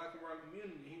shit, the black and brown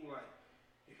community. He was like,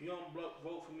 if you don't vote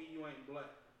for me, you ain't black.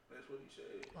 That's what he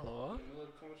said. Oh. In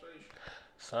another conversation.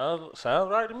 Sounds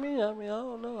right to me. I mean, I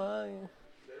don't know. That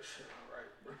shit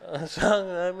right, bro.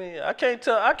 I mean, I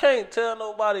can't tell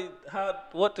nobody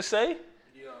what to say.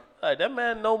 Yeah. Like that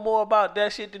man know more about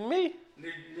that shit than me.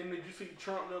 Then did you see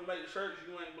Trump make shirts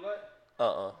you ain't black?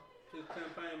 His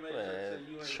campaign made shirts say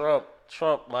you ain't black.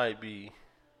 Trump might be.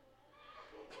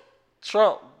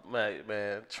 Trump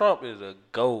is a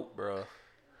goat, bro.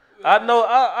 I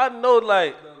know,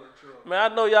 like,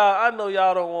 man, I know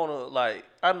y'all don't wanna like,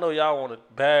 I know y'all wanna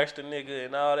bash the nigga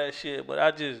and all that shit, but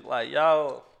I just like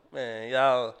y'all. If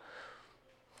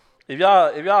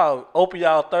y'all open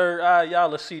y'all third eye, y'all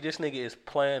will see this nigga is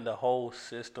playing the whole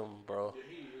system, bro. Yeah,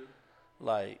 he is.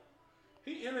 Like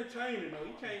he entertaining though.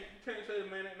 You can't say the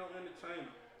man ain't no entertainer.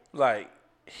 Like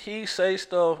he say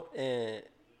stuff and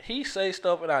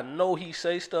I know he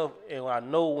say stuff and I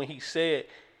know when he say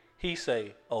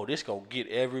oh, this gonna get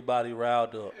everybody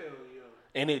riled up. Hell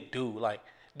yeah. And it do. Like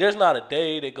there's not a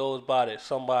day that goes by that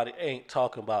somebody ain't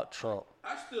talking about Trump.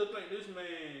 I still think this man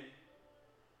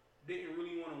didn't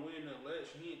really want to win the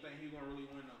election. He didn't think he was going to really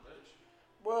win the election.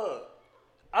 Bruh,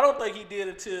 I don't think he did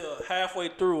until halfway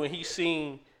through and he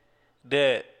seen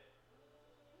that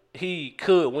he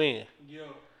could win. Yeah.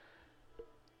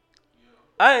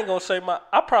 I ain't going to say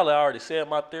I probably already said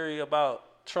my theory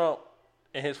about Trump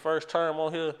in his first term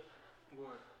on here.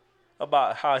 What?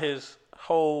 About how his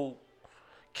whole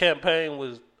campaign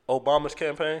was Obama's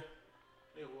campaign.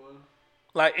 It was.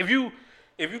 Like if you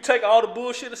take all the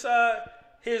bullshit aside,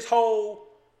 his whole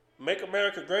 "Make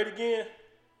America Great Again"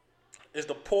 is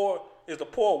the poor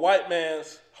white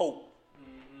man's hope.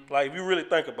 Mm-hmm. Like if you really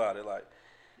think about it, like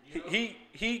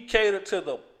he catered to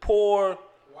the poor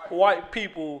white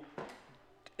people,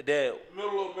 that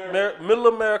middle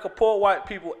America, poor white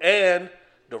people, and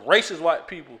the racist white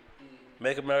people. Mm-hmm.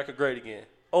 Make America Great Again.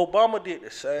 Obama did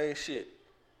the same shit.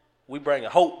 We bringing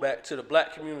hope back to the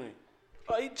black community.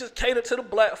 He just catered to the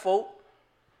black folk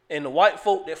and the white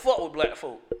folk that fuck with black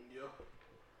folk. Yeah.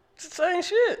 It's the same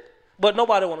shit. But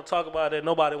nobody want to talk about it.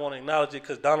 Nobody want to acknowledge it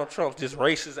because Donald Trump's just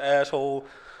racist asshole.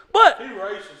 But he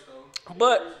racist though.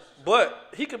 But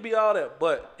he could be all that.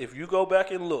 But if you go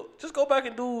back and look, just go back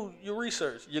and do your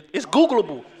research. It's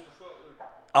Googleable.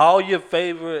 All your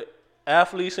favorite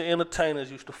athletes and entertainers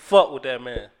used to fuck with that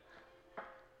man.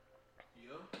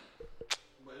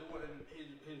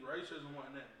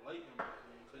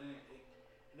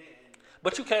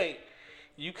 But you can't,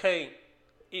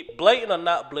 blatant or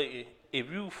not blatant, if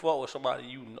you fuck with somebody,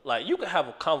 you can have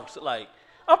a conversation. Like,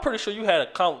 I'm pretty sure you had a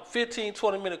 15,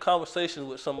 20-minute conversation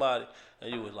with somebody,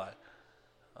 and you was like,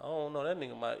 I don't know, that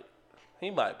nigga might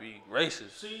be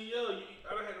racist. See, I done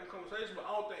had them conversations, but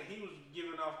I don't think he was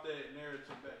giving off that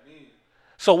narrative back then.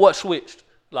 So what switched?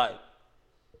 Like,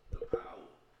 the power.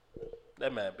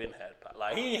 That man been had power.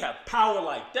 Like, he ain't have power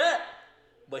like that.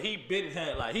 But he been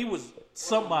had, like, he was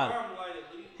somebody.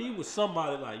 He was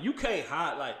somebody, like, you can't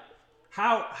hide, like,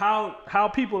 how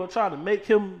people are trying to make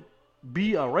him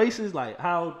be a racist, like,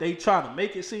 how they trying to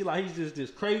make it seem like he's just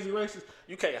this crazy racist.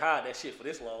 You can't hide that shit for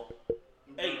this long.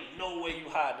 Ain't no way you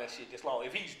hide that shit this long.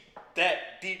 If he's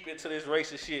that deep into this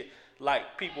racist shit,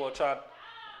 like, people are trying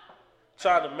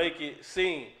to make it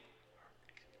seem.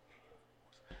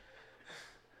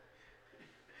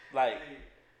 Like,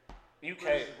 you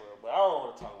can't, bro. But I don't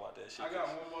want to talk about that shit. I got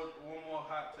one more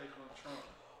hot take on Trump.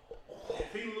 If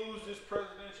he lose this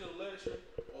presidential election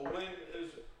or when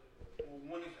it's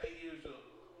 8 years up,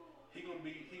 he gonna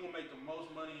make the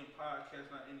most money in podcasts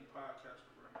not any podcaster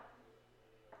right.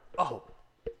 Oh,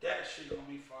 that shit gonna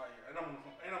be fire, and I'm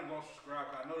gonna subscribe.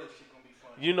 I know that shit gonna be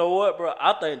fire. You know what, bro?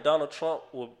 I think Donald Trump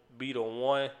will be the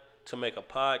one to make a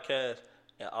podcast,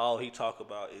 and all he talk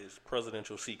about is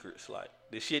presidential secrets, like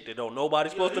the shit that don't nobody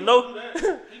supposed to know. He gonna do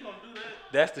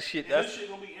that. That's the shit. This shit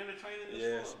gonna be entertaining.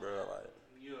 Yes, bro. Like,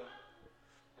 yeah.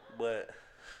 But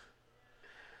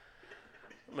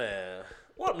man,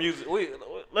 what music?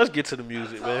 Let's get to the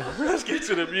music, man. Let's get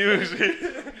to the music.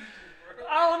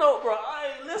 I don't know, bro.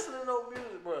 I ain't listening to no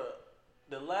music, bro.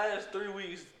 The last 3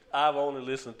 weeks, I've only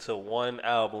listened to one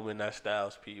album, and that's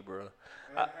Styles P, bro.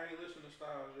 I ain't listened to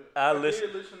Styles yet. I did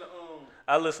listen to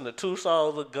I listened to 2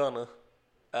 songs of Gunna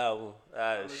album.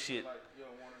 Shit. Like,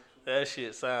 That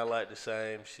shit sound like the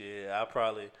same shit.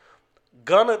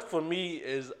 Gunna for me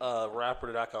is a rapper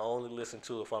that I can only listen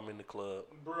to if I'm in the club.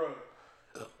 Bro,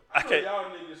 I know y'all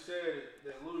niggas said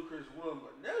that Ludacris won,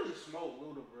 but Nelly smoked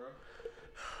Luda, bro.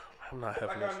 I'm not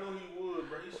having I knew he would,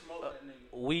 bro. He smoked that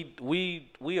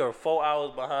nigga. We are 4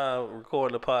 hours behind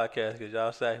recording the podcast because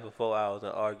y'all sat for 4 hours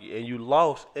and argued, and you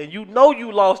lost, and you know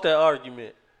you lost that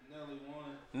argument. Nelly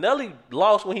won. Nelly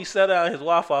lost when he sat down and his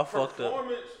Wi-Fi fucked up.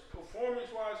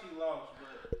 Performance-wise, he lost,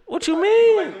 but what you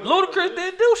mean? Ludacris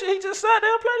didn't do shit. He just sat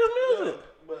there and played his music. Yeah,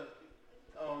 but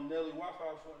Nelly Wi-Fi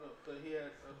fucked up because he had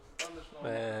a thunderstorm.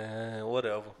 Man,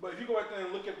 whatever. But if you go back there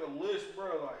and look at the list,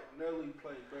 bro, like Nelly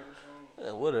played better songs.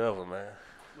 Yeah, whatever, man.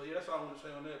 But yeah, that's all I want to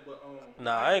say on that. But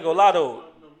nah, I ain't gonna lie though.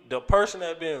 The person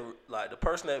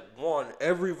that won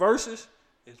every versus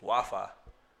is Wi-Fi.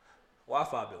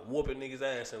 Wi-Fi been whooping niggas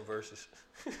ass in verses.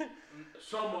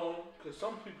 Some of them, because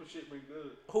some people shit been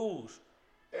good. Whose?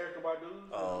 Erykah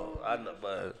Badu's. Oh, I know,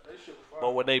 but shit was fire.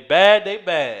 but when they bad, they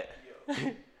bad.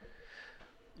 Yeah.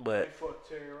 But they fuck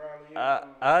Terry Riley.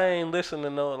 I ain't listening to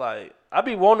no like. I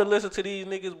be wanting to listen to these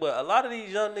niggas, but a lot of these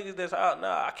young niggas that's out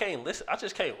now, I can't listen. I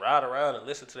just can't ride around and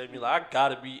listen to them. Like, I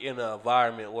gotta be in an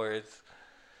environment where it's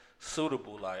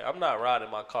suitable. Like, I'm not riding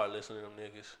my car listening to them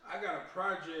niggas. I got a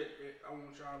project that I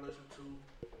want y'all to listen to.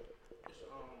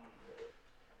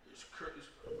 It's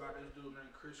about this dude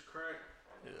named Chris Crack.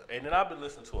 Yeah. And then I've been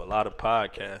listening to a lot of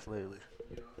podcasts lately.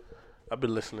 Yeah. I've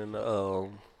been listening to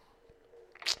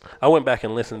I went back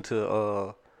and listened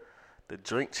to the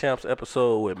Drink Champs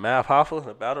episode with Math Hoffa,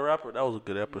 the battle rapper. That was a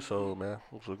good episode, man.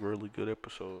 It was a really good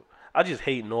episode. I just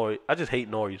hate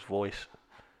Nori's voice.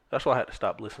 That's why I had to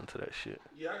stop listening to that shit.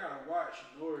 Yeah, I gotta watch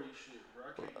Nori's shit, bro.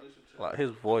 I can't listen to like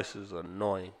his voice is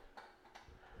annoying.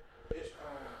 It's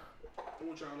I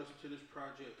want y'all to listen to this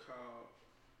project called.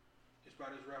 It's by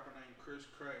this rapper named Chris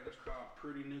Crack. It's called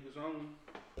Pretty Niggas Only.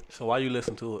 So why you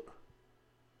listen to it?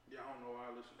 Yeah, I don't know why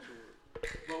I listen to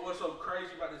it. But what's so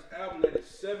crazy about this album that it's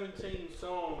 17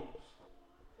 songs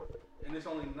and it's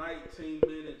only 19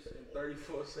 minutes and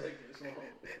 34 seconds long.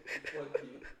 Fuck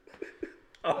you.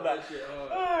 Oh, that shit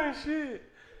hard. Oh shit.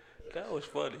 That was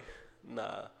funny.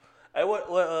 Nah. Hey,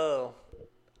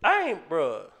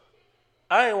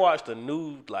 I ain't watched a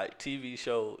new like TV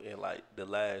show in like the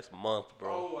last month,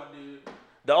 bro. Oh, I did.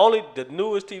 The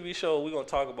newest TV show, we gonna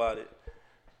talk about it.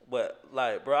 But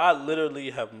like, bro, I literally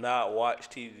have not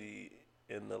watched TV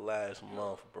in the last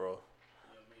month, bro.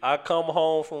 I come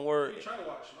home from work. You trying to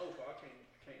watch Snowfall? I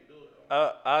can't do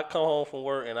it. I come home from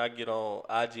work and I get on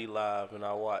IG Live and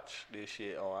I watch this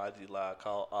shit on IG Live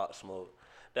called Oxsmoke.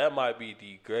 That might be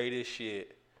the greatest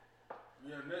shit.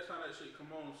 Yeah, next time that shit come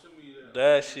on, send me that.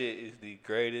 That shit is the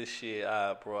greatest shit,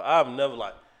 bro. I've never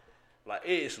like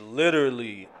it's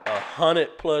literally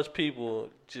 100+ people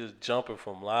just jumping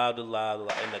from live to live,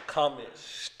 and the comments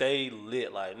stay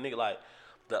lit. Like nigga, like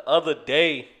the other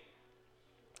day,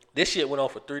 this shit went on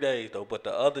for 3 days though. But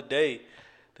the other day,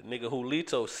 the nigga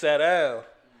Julito sat down,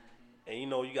 and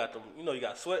you got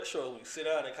sweatshirts when you sit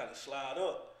down, they kind of slide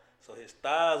up. So his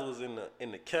thighs was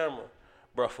in the camera.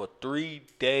 Bro, for 3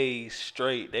 days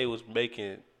straight, they was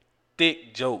making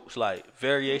thick jokes, like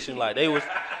variation, like they was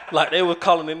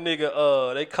calling the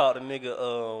nigga, they called the nigga,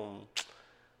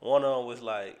 one of them was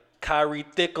like Kyrie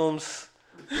Thickums,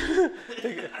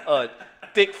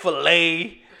 thick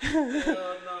fillet. Hell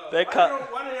no.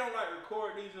 Why they don't like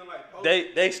record these and like post?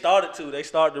 They started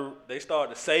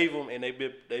to save them, and they've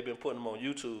been putting them on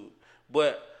YouTube,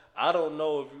 but I don't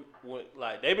know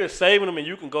if they've been saving them and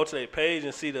you can go to their page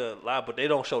and see the live, but they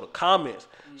don't show the comments.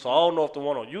 Mm-hmm. So I don't know if the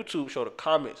one on YouTube show the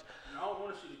comments. I don't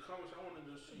want to see the comments. I want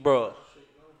to just see. Bro,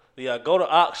 yeah, go to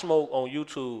Oxsmoke on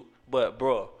YouTube. But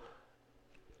bro,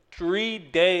 3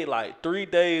 days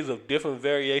of different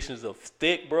variations of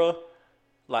thick, bro.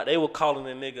 Like they were calling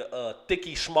the nigga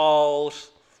Thicky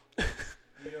Smalls. Yeah.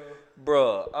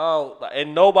 Bro,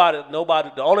 and nobody.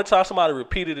 The only time somebody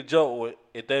repeated a joke,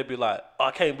 if they'd be like, oh,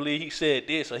 "I can't believe he said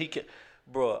this," or he can,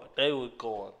 bro. They was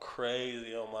going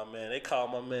crazy on my man. They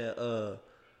called my man.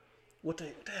 What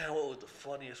was the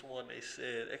funniest one they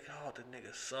said? They called the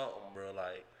nigga something, bro.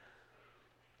 Like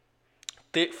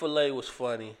Thick Fillet was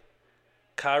funny.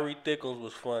 Kyrie Thickles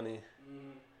was funny.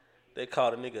 Mm. They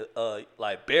called a nigga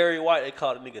like Barry White. They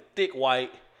called a nigga Thick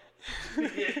White.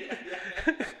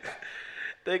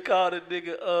 They called a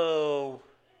nigga,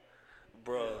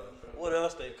 bro. What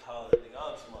else they called a nigga?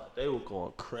 I'm smart. They were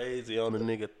going crazy on the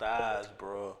nigga thighs,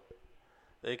 bro.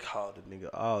 They called the nigga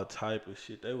all type of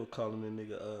shit. They were calling the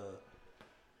nigga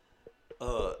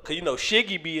cause you know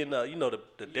Shiggy be in you know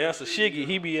the dancer Shiggy,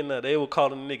 he be in there. They were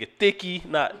calling the nigga Thicky,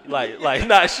 not like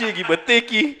not Shiggy but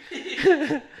Thicky.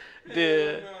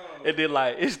 Then and then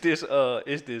like it's this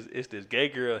gay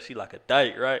girl. She like a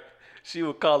dyke, right? She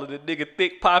would call the nigga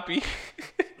Thick Poppy.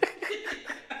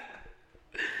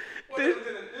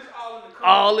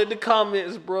 All in the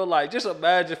comments, bro. Like, just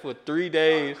imagine for 3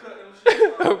 days.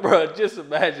 Bro, just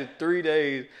imagine 3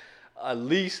 days. At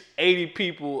least 80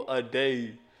 people a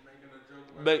day.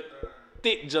 Make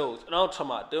thick jokes. And I'm talking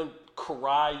about them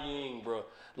crying, bro.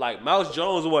 Like, Mouse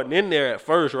Jones wasn't in there at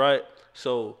first, right?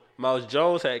 So, Mouse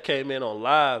Jones had came in on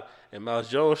live. And Mouse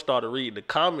Jones started reading the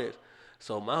comments.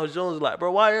 So, Mouse Jones was like,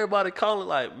 bro, why everybody calling,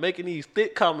 like, making these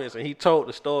thick comments? And he told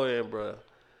the story, and, bro.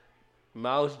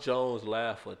 Mouse Jones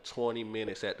laughed for 20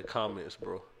 minutes at the comments,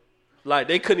 bro. Like,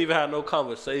 they couldn't even have no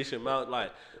conversation. Mouse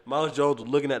Jones was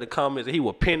looking at the comments, and he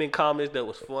was pinning comments that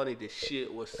was funny. The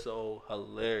shit was so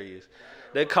hilarious.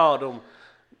 They called them,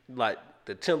 like,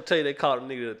 the Temptation. They called them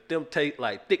nigga the Temptation,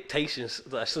 like, Dictations,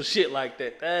 like, some shit like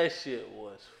that. That shit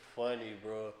was funny,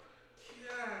 bro.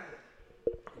 Yeah.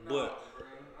 But,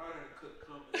 I didn't cook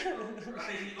comments, bro. I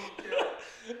ain't gonna care.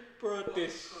 Bro,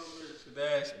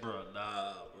 that's, bro,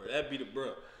 nah, bro. That'd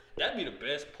be the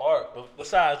best part. But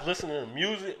besides listening to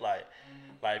music, like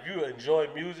if you enjoy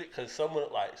music, cause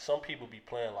some people be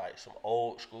playing like some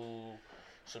old school,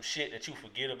 some shit that you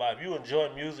forget about. If you enjoy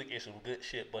music, it's some good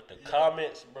shit. But the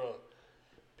comments, bro,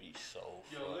 be so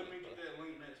funny. Yo, let me get that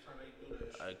link next time they do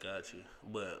that shit. I got you.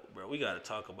 But bro, we gotta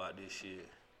talk about this shit.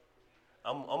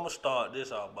 I'm gonna start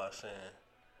this off by saying,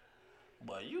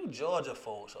 but you Georgia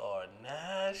folks are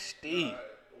nasty.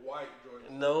 White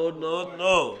Georgia. No.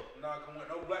 No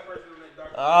black person in that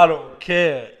dark. I don't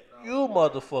care. You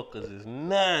motherfuckers is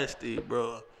nasty,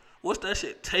 bro. What's that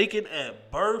shit? Taken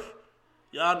at birth?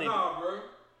 Y'all need. Nah, bro.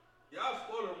 Y'all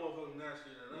spoil them motherfuckers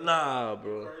nasty. Nah,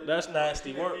 bro. That's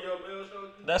nasty work.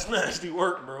 That's nasty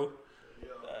work, bro.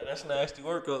 That's nasty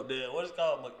work up there. What is it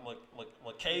called?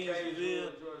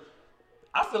 McKaysville?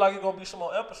 I feel like it's gonna be some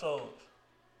more episodes.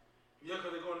 Yeah,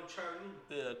 because they're going to Chattanooga.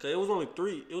 Yeah, because it was only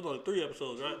 3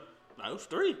 episodes, right? Nah, it was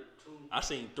 3. 2. I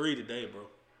seen 3 today, bro.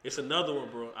 It's another one,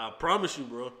 bro. I promise you,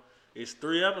 bro. It's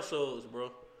 3 episodes, bro.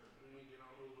 Let me get on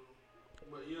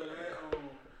Hulu. But yeah,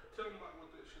 tell them about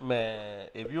what that shit. Man,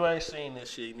 if you ain't seen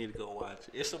this shit, you need to go watch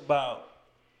it. It's about.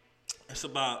 What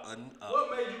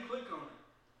made you click on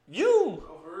it? You.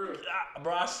 Oh, for real?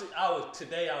 Bro, I was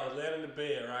laying in the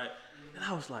bed, right, and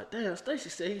I was like, damn, Stacey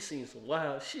said he seen some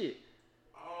wild shit.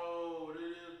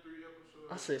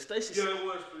 I said, Stacey. Yeah, it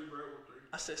was 3, bro. It was 3.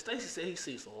 I said, Stacey said he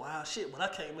seen some wild shit, but I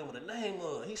can't remember the name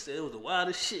of it. He said it was the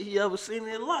wildest shit he ever seen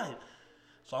in his life.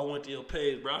 So I went to your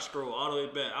page, bro. I scrolled all the way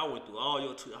back. I went through all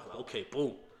your tweets. I was like, okay,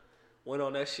 boom. Went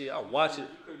on that shit. I watched it. You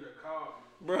could have called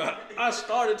me. Bro, I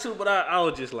started to, but I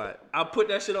was just like, I put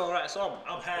that shit on right. So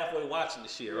I'm halfway watching the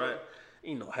shit, right?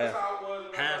 You know,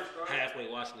 halfway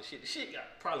watching the shit. The shit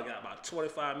probably got about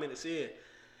 25 minutes in.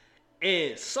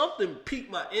 And something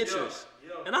piqued my interest.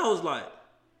 Yeah. And I was like,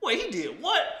 wait, he did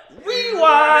what?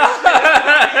 Rewind!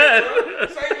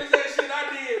 Same as that shit I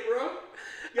did, bro.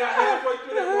 Got halfway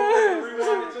through that motherfucker,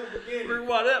 rewind it to the beginning.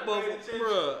 Rewind that motherfucker,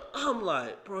 bro. I'm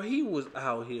like, bro, he was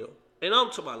out here. And I'm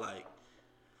talking about, like,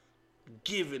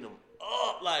 giving them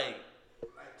up, like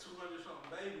 200-something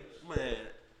babies. Man.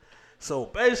 So,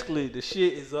 basically, the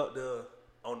shit is up there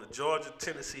on the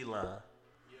Georgia-Tennessee line.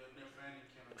 Yeah, near Fannin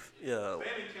County. Yeah.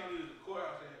 Fannin County is the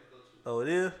courthouse they had to go to. Oh, it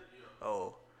is? Yeah.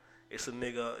 Oh. It's a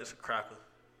nigga, it's a cracker.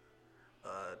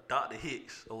 Dr.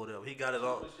 Hicks or whatever. He got his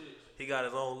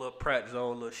own little practice,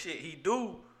 own little shit. He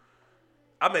do.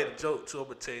 I made a joke too, I'm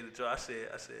gonna tell you the joke.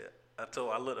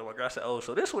 I looked at my girl, I said, oh,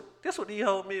 so this what these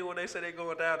hoes mean when they say they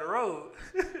going down the road.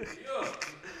 Yeah.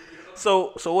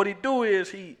 So what he do is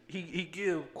he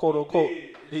give quote unquote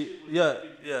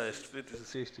it's 50 to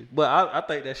 60. But I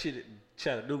think that shit in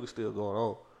Chattanooga still going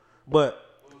on.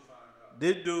 But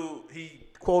this dude, he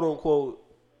quote unquote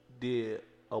did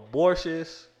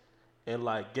abortions and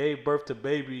like gave birth to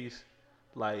babies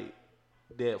like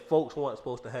that folks weren't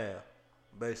supposed to have,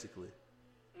 basically.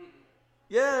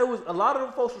 Yeah, it was a lot of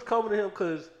them folks was coming to him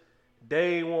because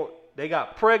they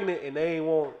got pregnant and they ain't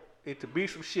want it to be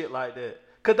some shit like that.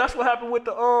 Cause that's what happened with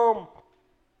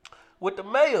the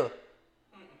mayor.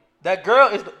 That girl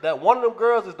one of them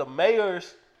girls is the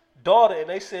mayor's daughter, and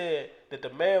they said that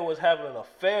the mayor was having an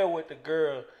affair with the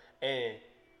girl, and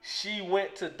she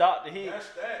went to Dr. Hicks. That's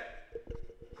that.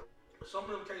 Some of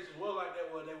them cases were like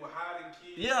that where they were hiding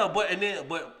kids. Yeah, a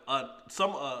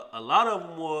lot of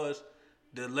them was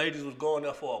the ladies was going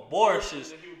there for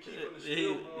abortions.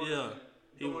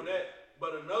 doing that.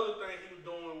 But another thing he was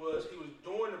doing was he was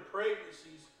doing the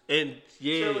pregnancies and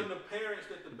telling the parents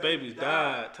that the babies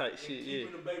died type shit.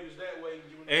 Keeping the babies that way.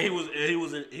 And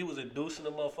he was inducing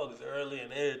the motherfuckers early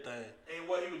and everything. And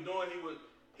what he was doing,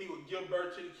 he would give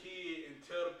birth to the kid and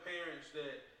tell the parents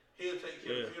that he'll take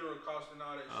care of the funeral costs and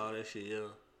all that shit. All that shit,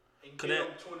 yeah. And give them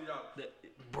 $20.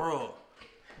 Bro,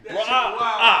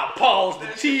 I paused the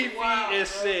TV and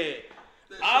said,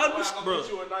 I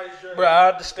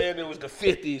understand it was the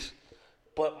 50s,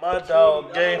 but my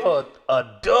dog gave her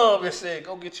a dub and said,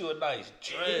 go get you a nice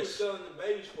dress. And he was selling the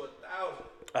babies for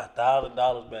 $1,000.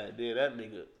 $1,000 back then, that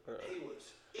nigga. He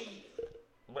was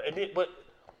eating. But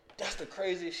that's the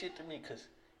craziest shit to me, because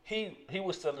he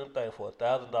was selling them things for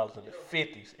 $1,000 in the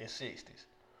 50s and 60s.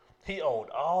 He owned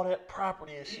all that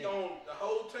property and shit. He owned the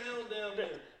whole town down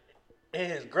there.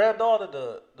 And his granddaughter,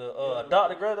 the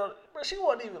adopted granddaughter, bro, she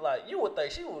wasn't even like, you would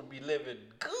think she would be living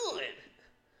good.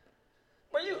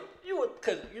 But you would,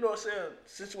 because, you know what I'm saying,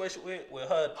 situation with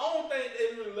her. I don't think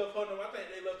they really left her. I think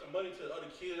they left the money to the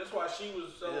other kids. That's why she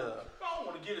was so, I don't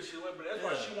want to get her shit away, but that's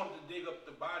why she wanted to dig up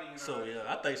the body. And so,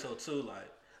 I think so too.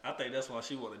 Like, I think that's why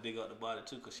she wanted to dig up the body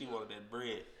too, because she wanted that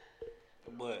bread.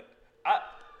 But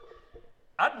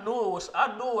I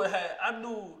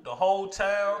knew the whole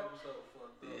town.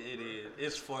 It is.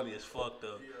 It's funny as fuck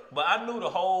though. Yeah. But I knew the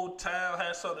whole town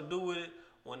had something to do with it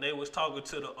when they was talking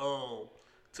to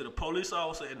the police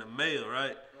officer and the mayor,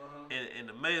 right? Uh-huh. And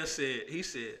the mayor said,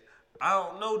 I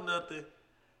don't know nothing.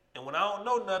 And when I don't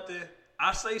know nothing,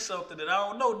 I say something that I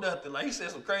don't know nothing. Like, he said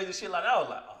some crazy shit like that. I was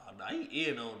like, oh, nah, he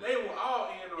in on that. They were all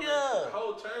in on that. The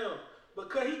whole town.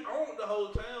 Because he owned the whole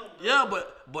town. Bro. Yeah,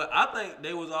 but I think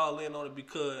they was all in on it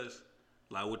because,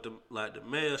 like, with the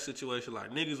mayor situation, like,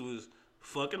 niggas was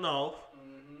fucking off,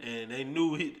 and they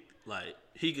knew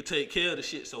he could take care of the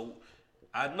shit. So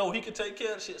I know he could take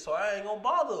care of the shit. So I ain't gonna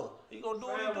bother him. He gonna do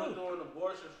what he do. Was doing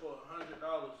abortions for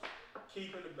 $100,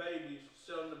 keeping the babies,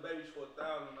 selling the babies for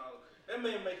 $1,000. That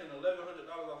man making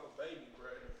 $1,100 off a baby, bro.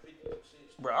 In the 50s and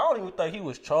 60s. Bro, I don't even think he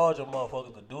was charging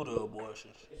motherfuckers to do the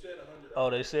abortions. He said $100.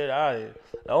 Oh, they said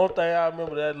the only thing I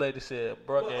remember that lady said,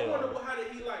 bro. But I wonder how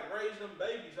did he raise them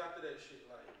babies after that shit?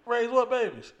 Raise what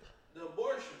babies? The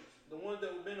abortions. The ones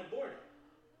that were been aborted.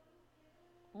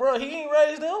 Bro, he ain't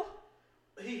raised them.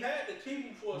 He had to keep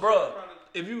them for a bro.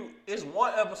 It's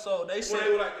one episode they said. When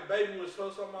they were like the baby was so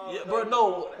something. Yeah, bro.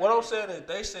 No, what I'm saying is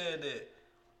they said that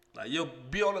like you'll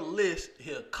be on the list.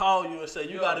 He'll call you and say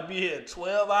you got to be here in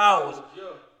 12 hours. Yeah.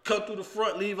 Come through the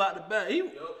front, leave out the back.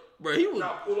 Bro, he was.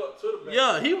 Now pull up to the back.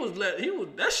 Yeah, he was.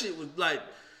 That shit was like.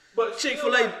 But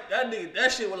Chick-fil-A,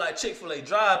 that shit was like Chick-fil-A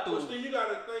drive-through. But still, you got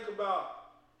to think about.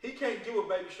 He can't give a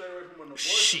baby straight away from an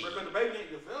abortion because the baby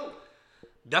ain't developed.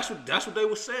 That's what they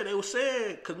were saying. They were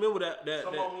saying, because remember that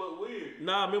some of them look weird.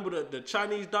 Nah, remember the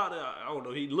Chinese doctor, I don't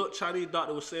know, he looked Chinese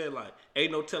doctor was saying like,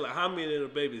 ain't no telling how many of the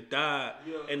babies died.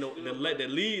 Yeah, and the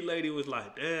lead lady was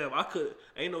like, damn,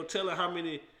 ain't no telling how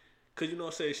many, because you know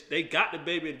what I'm saying, they got the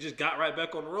baby and just got right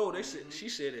back on the road. They said, she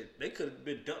said that they could have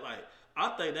been done, like, I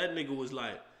think that nigga was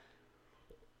like,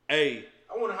 hey.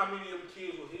 I wonder how many of them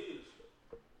kids were his.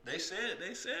 They said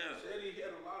he had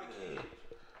a lot of kids.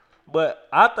 But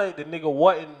I think the nigga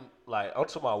wasn't like, I'm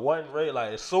talking about wasn't ready.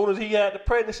 Like as soon as he had the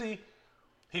pregnancy,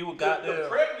 he would got there. The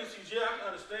pregnancies, yeah, I can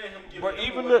understand him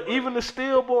giving. Even the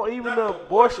stillborn, even the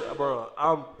abortion, bro.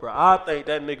 I think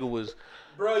that nigga was.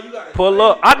 Bro, you gotta pull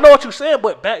up. I know what you're saying,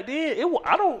 but back then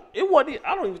I don't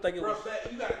even think it was. Bro,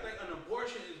 you gotta think an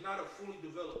abortion is not a fully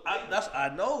developed. I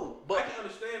know, but I can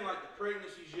understand like the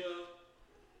pregnancies, yeah.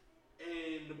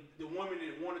 And the woman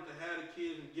that wanted to have the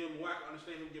kids and give them away, I can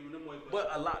understand him giving them away.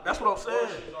 But a lot. That's what I'm saying.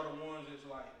 Abortions are the ones that's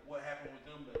like, what happened with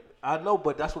them babies? I know,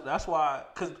 but that's why.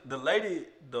 Cause the lady,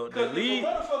 the lead. If a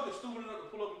motherfucker stupid enough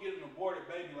to pull up and get an aborted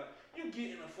baby, like you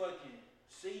getting a fucking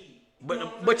seed.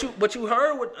 But you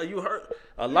heard what you heard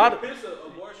a lot of. It's an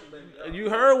abortion baby.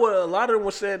 You heard what a lot of them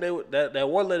was saying. That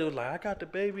one lady was like, I got the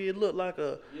baby. It looked like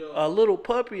a little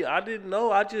puppy. I didn't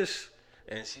know. And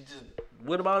she just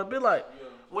went about it. Be like. Yeah.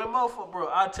 When motherfuckers, bro,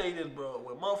 I tell you this, bro.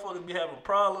 When motherfuckers be having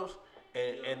problems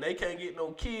and they can't get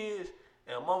no kids,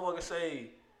 and a motherfucker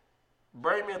say,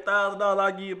 "Bring me $1,000,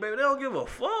 I'll give you a baby," they don't give a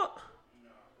fuck.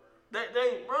 Nah,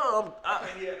 bro. I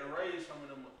think he had to raise some of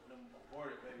them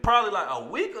aborted babies. Probably like a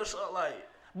week or something, like.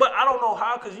 But I don't know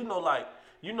how, cause you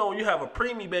know, you have a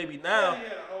preemie baby now. Yeah, he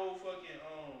had a whole fucking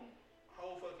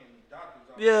doctor's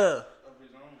office. Yeah.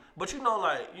 But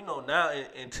now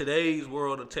in today's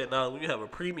world of technology, when you have a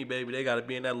preemie baby, they got to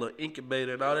be in that little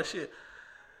incubator and all that shit.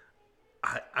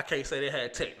 I can't say they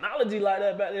had technology like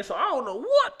that back then, so I don't know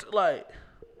what, like,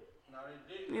 no,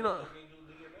 they didn't.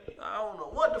 I don't know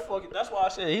what the fuck. That's why I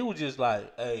said he was just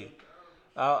like, hey,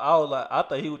 I was like, I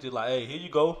think he was just like, hey, here you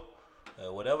go.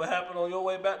 Whatever happened on your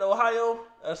way back to Ohio,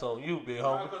 that's on you, big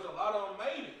homie. Because a lot of them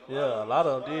made it. A lot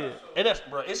of them did. So. And that's,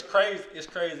 bro, it's crazy. It's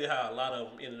crazy how a lot of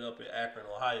them ended up in Akron,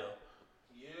 Ohio.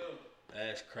 Yeah.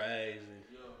 That's crazy.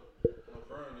 Yeah.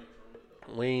 LeBron ain't from it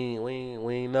though. We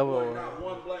ain't never. Boy, not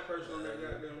one black person on that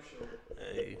goddamn show.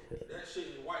 Hey. That shit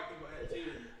is white people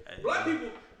activity. Hey. Black people,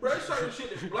 bro, there's certain shit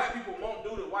that black people won't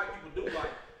do that white people do. Like,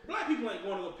 black people ain't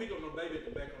going to go pick up no baby at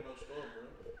the back of no store,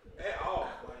 bro. At all.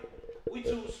 Like, we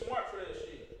too smart for that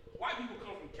shit. White people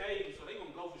come from caves, so they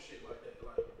gonna go for shit like that.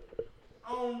 Like,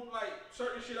 like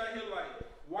certain shit I hear like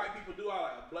white people do,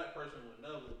 like a black person would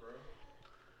never, bro.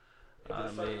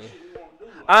 Certain shit we won't do.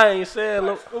 Like, I ain't saying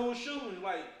like school shooting.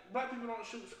 Like, black people don't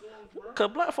shoot schools, bro. Cause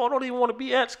black folk don't even want to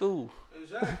be at school.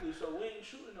 Exactly. So we ain't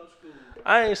shooting no schools.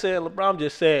 I ain't saying LeBron. I'm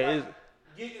just saying like,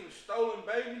 getting stolen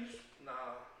babies. Nah,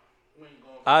 we ain't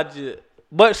going.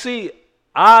 But see.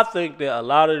 I think that a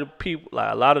lot of the people,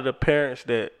 like a lot of the parents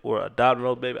that were adopting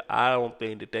those babies, I don't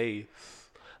think that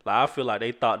I feel like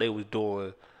they thought they was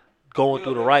going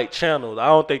through the right channels. I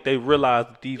don't think they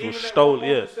realized that these were stolen.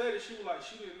 Yeah. Said it, she was like,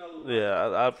 she didn't know.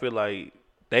 Yeah, I feel like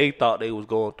they thought they was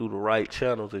going through the right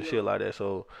channels and shit like that.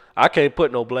 So I can't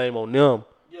put no blame on them.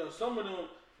 Yeah, some of them,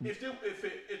 if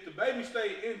the baby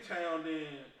stayed in town, then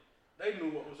they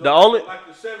knew what was the up. only, like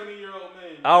the 70-year-old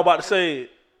man. I was about to say.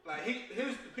 Like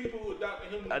his the people who adopted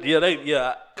him. Cause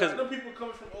like them people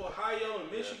coming from Ohio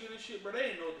and Michigan and shit, but they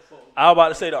ain't know what the fuck. I was about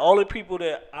to say the only people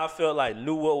that I felt like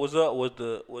knew what was up was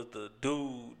the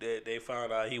dude that they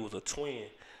found out he was a twin,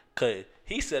 cause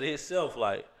he said himself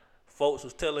like folks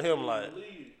was telling him like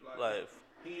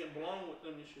he ain't blown with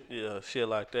them and shit. Yeah, shit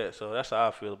like that. So that's how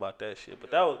I feel about that shit.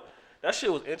 But that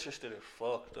shit was interesting as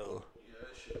fuck though. Yeah,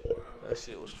 that shit wild. That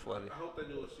shit was funny. I hope they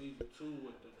do a season 2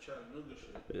 with the Chattanooga shit.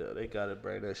 Yeah, they gotta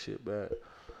bring that shit back.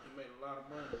 You made a lot of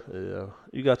money. Yeah.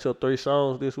 You got your 3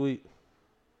 songs this week?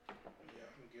 Yeah,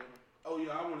 I can get them. Oh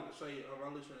yeah, I wanted to say I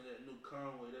listened to that new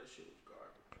Conway. That shit was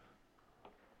garbage.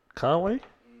 Conway?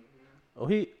 Mm-hmm. Oh,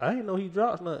 I didn't know he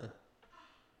dropped nothing.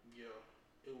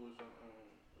 Yeah, it was some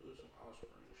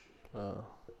Offspring shit.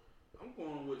 I'm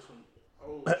going with some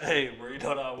old. Hey, bro, you know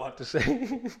what I was about to say?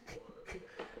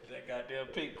 That goddamn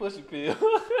pink pussy pill.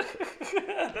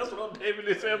 That's what I'm naming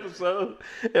this episode.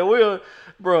 And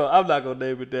bro, I'm not gonna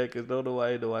name it that because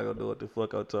nobody gonna know what the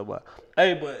fuck I'm talking about.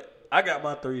 Hey, but I got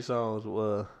my 3 songs.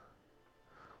 Hold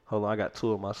on, I got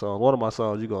 2 of my songs. One of my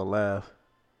songs, you gonna laugh.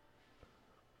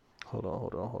 Hold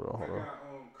on. I got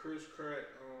Chris Crack,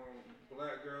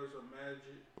 Black Girls of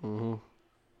Magic. Mm-hmm.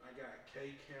 I got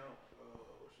K Count.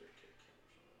 What's that K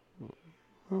Count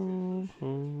song?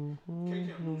 Mm-hmm. K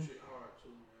Count new shit hard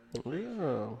too, man.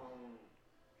 Yeah.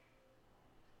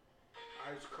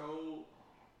 Ice Cold.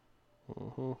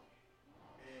 Mm-hmm.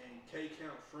 And K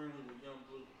Count Friendly with Young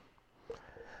Blue.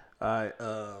 All right.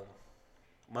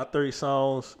 My 3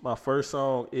 songs. My first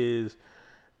song is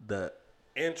the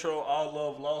intro All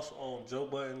Love Lost on Joe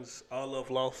Budden's All Love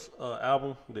Lost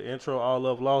album. The intro All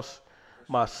Love Lost.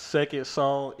 My second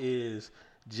song is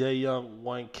J Young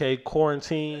 1K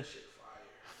Quarantine. That shit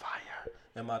fire.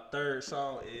 And my third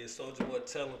song is Soulja Boy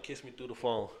Tell Him Kiss Me Through the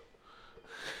Phone.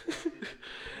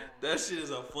 That shit is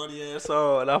a funny ass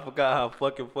song, and I forgot how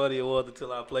fucking funny it was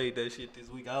until I played that shit this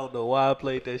week. I don't know why I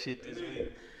played that shit this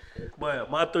week. But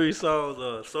my 3 songs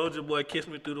are Soulja Boy Kiss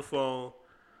Me Through the Phone,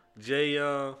 J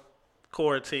Young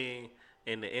Quarantine,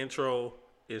 and the intro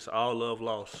is All Love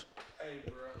Lost. Hey,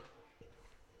 bro.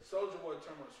 Soulja Boy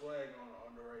Turn My Swag on an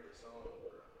underrated song,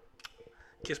 bro.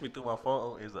 Kiss Me Through My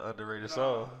Phone is an underrated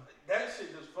song. That shit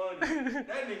just funny.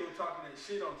 That nigga talking that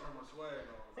shit on Turn My Swag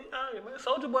on. Hey, man,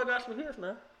 Soulja Boy got some hits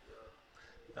now.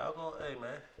 Y'all gonna, hey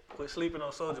man, quit sleeping on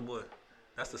Soulja Boy.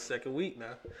 That's the second week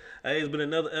now. Hey, it's been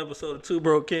another episode of 2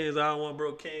 Broke Kings. I One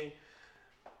Broke King.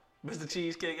 Mr.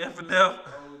 Cheesecake F&F. Oh,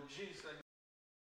 jeez.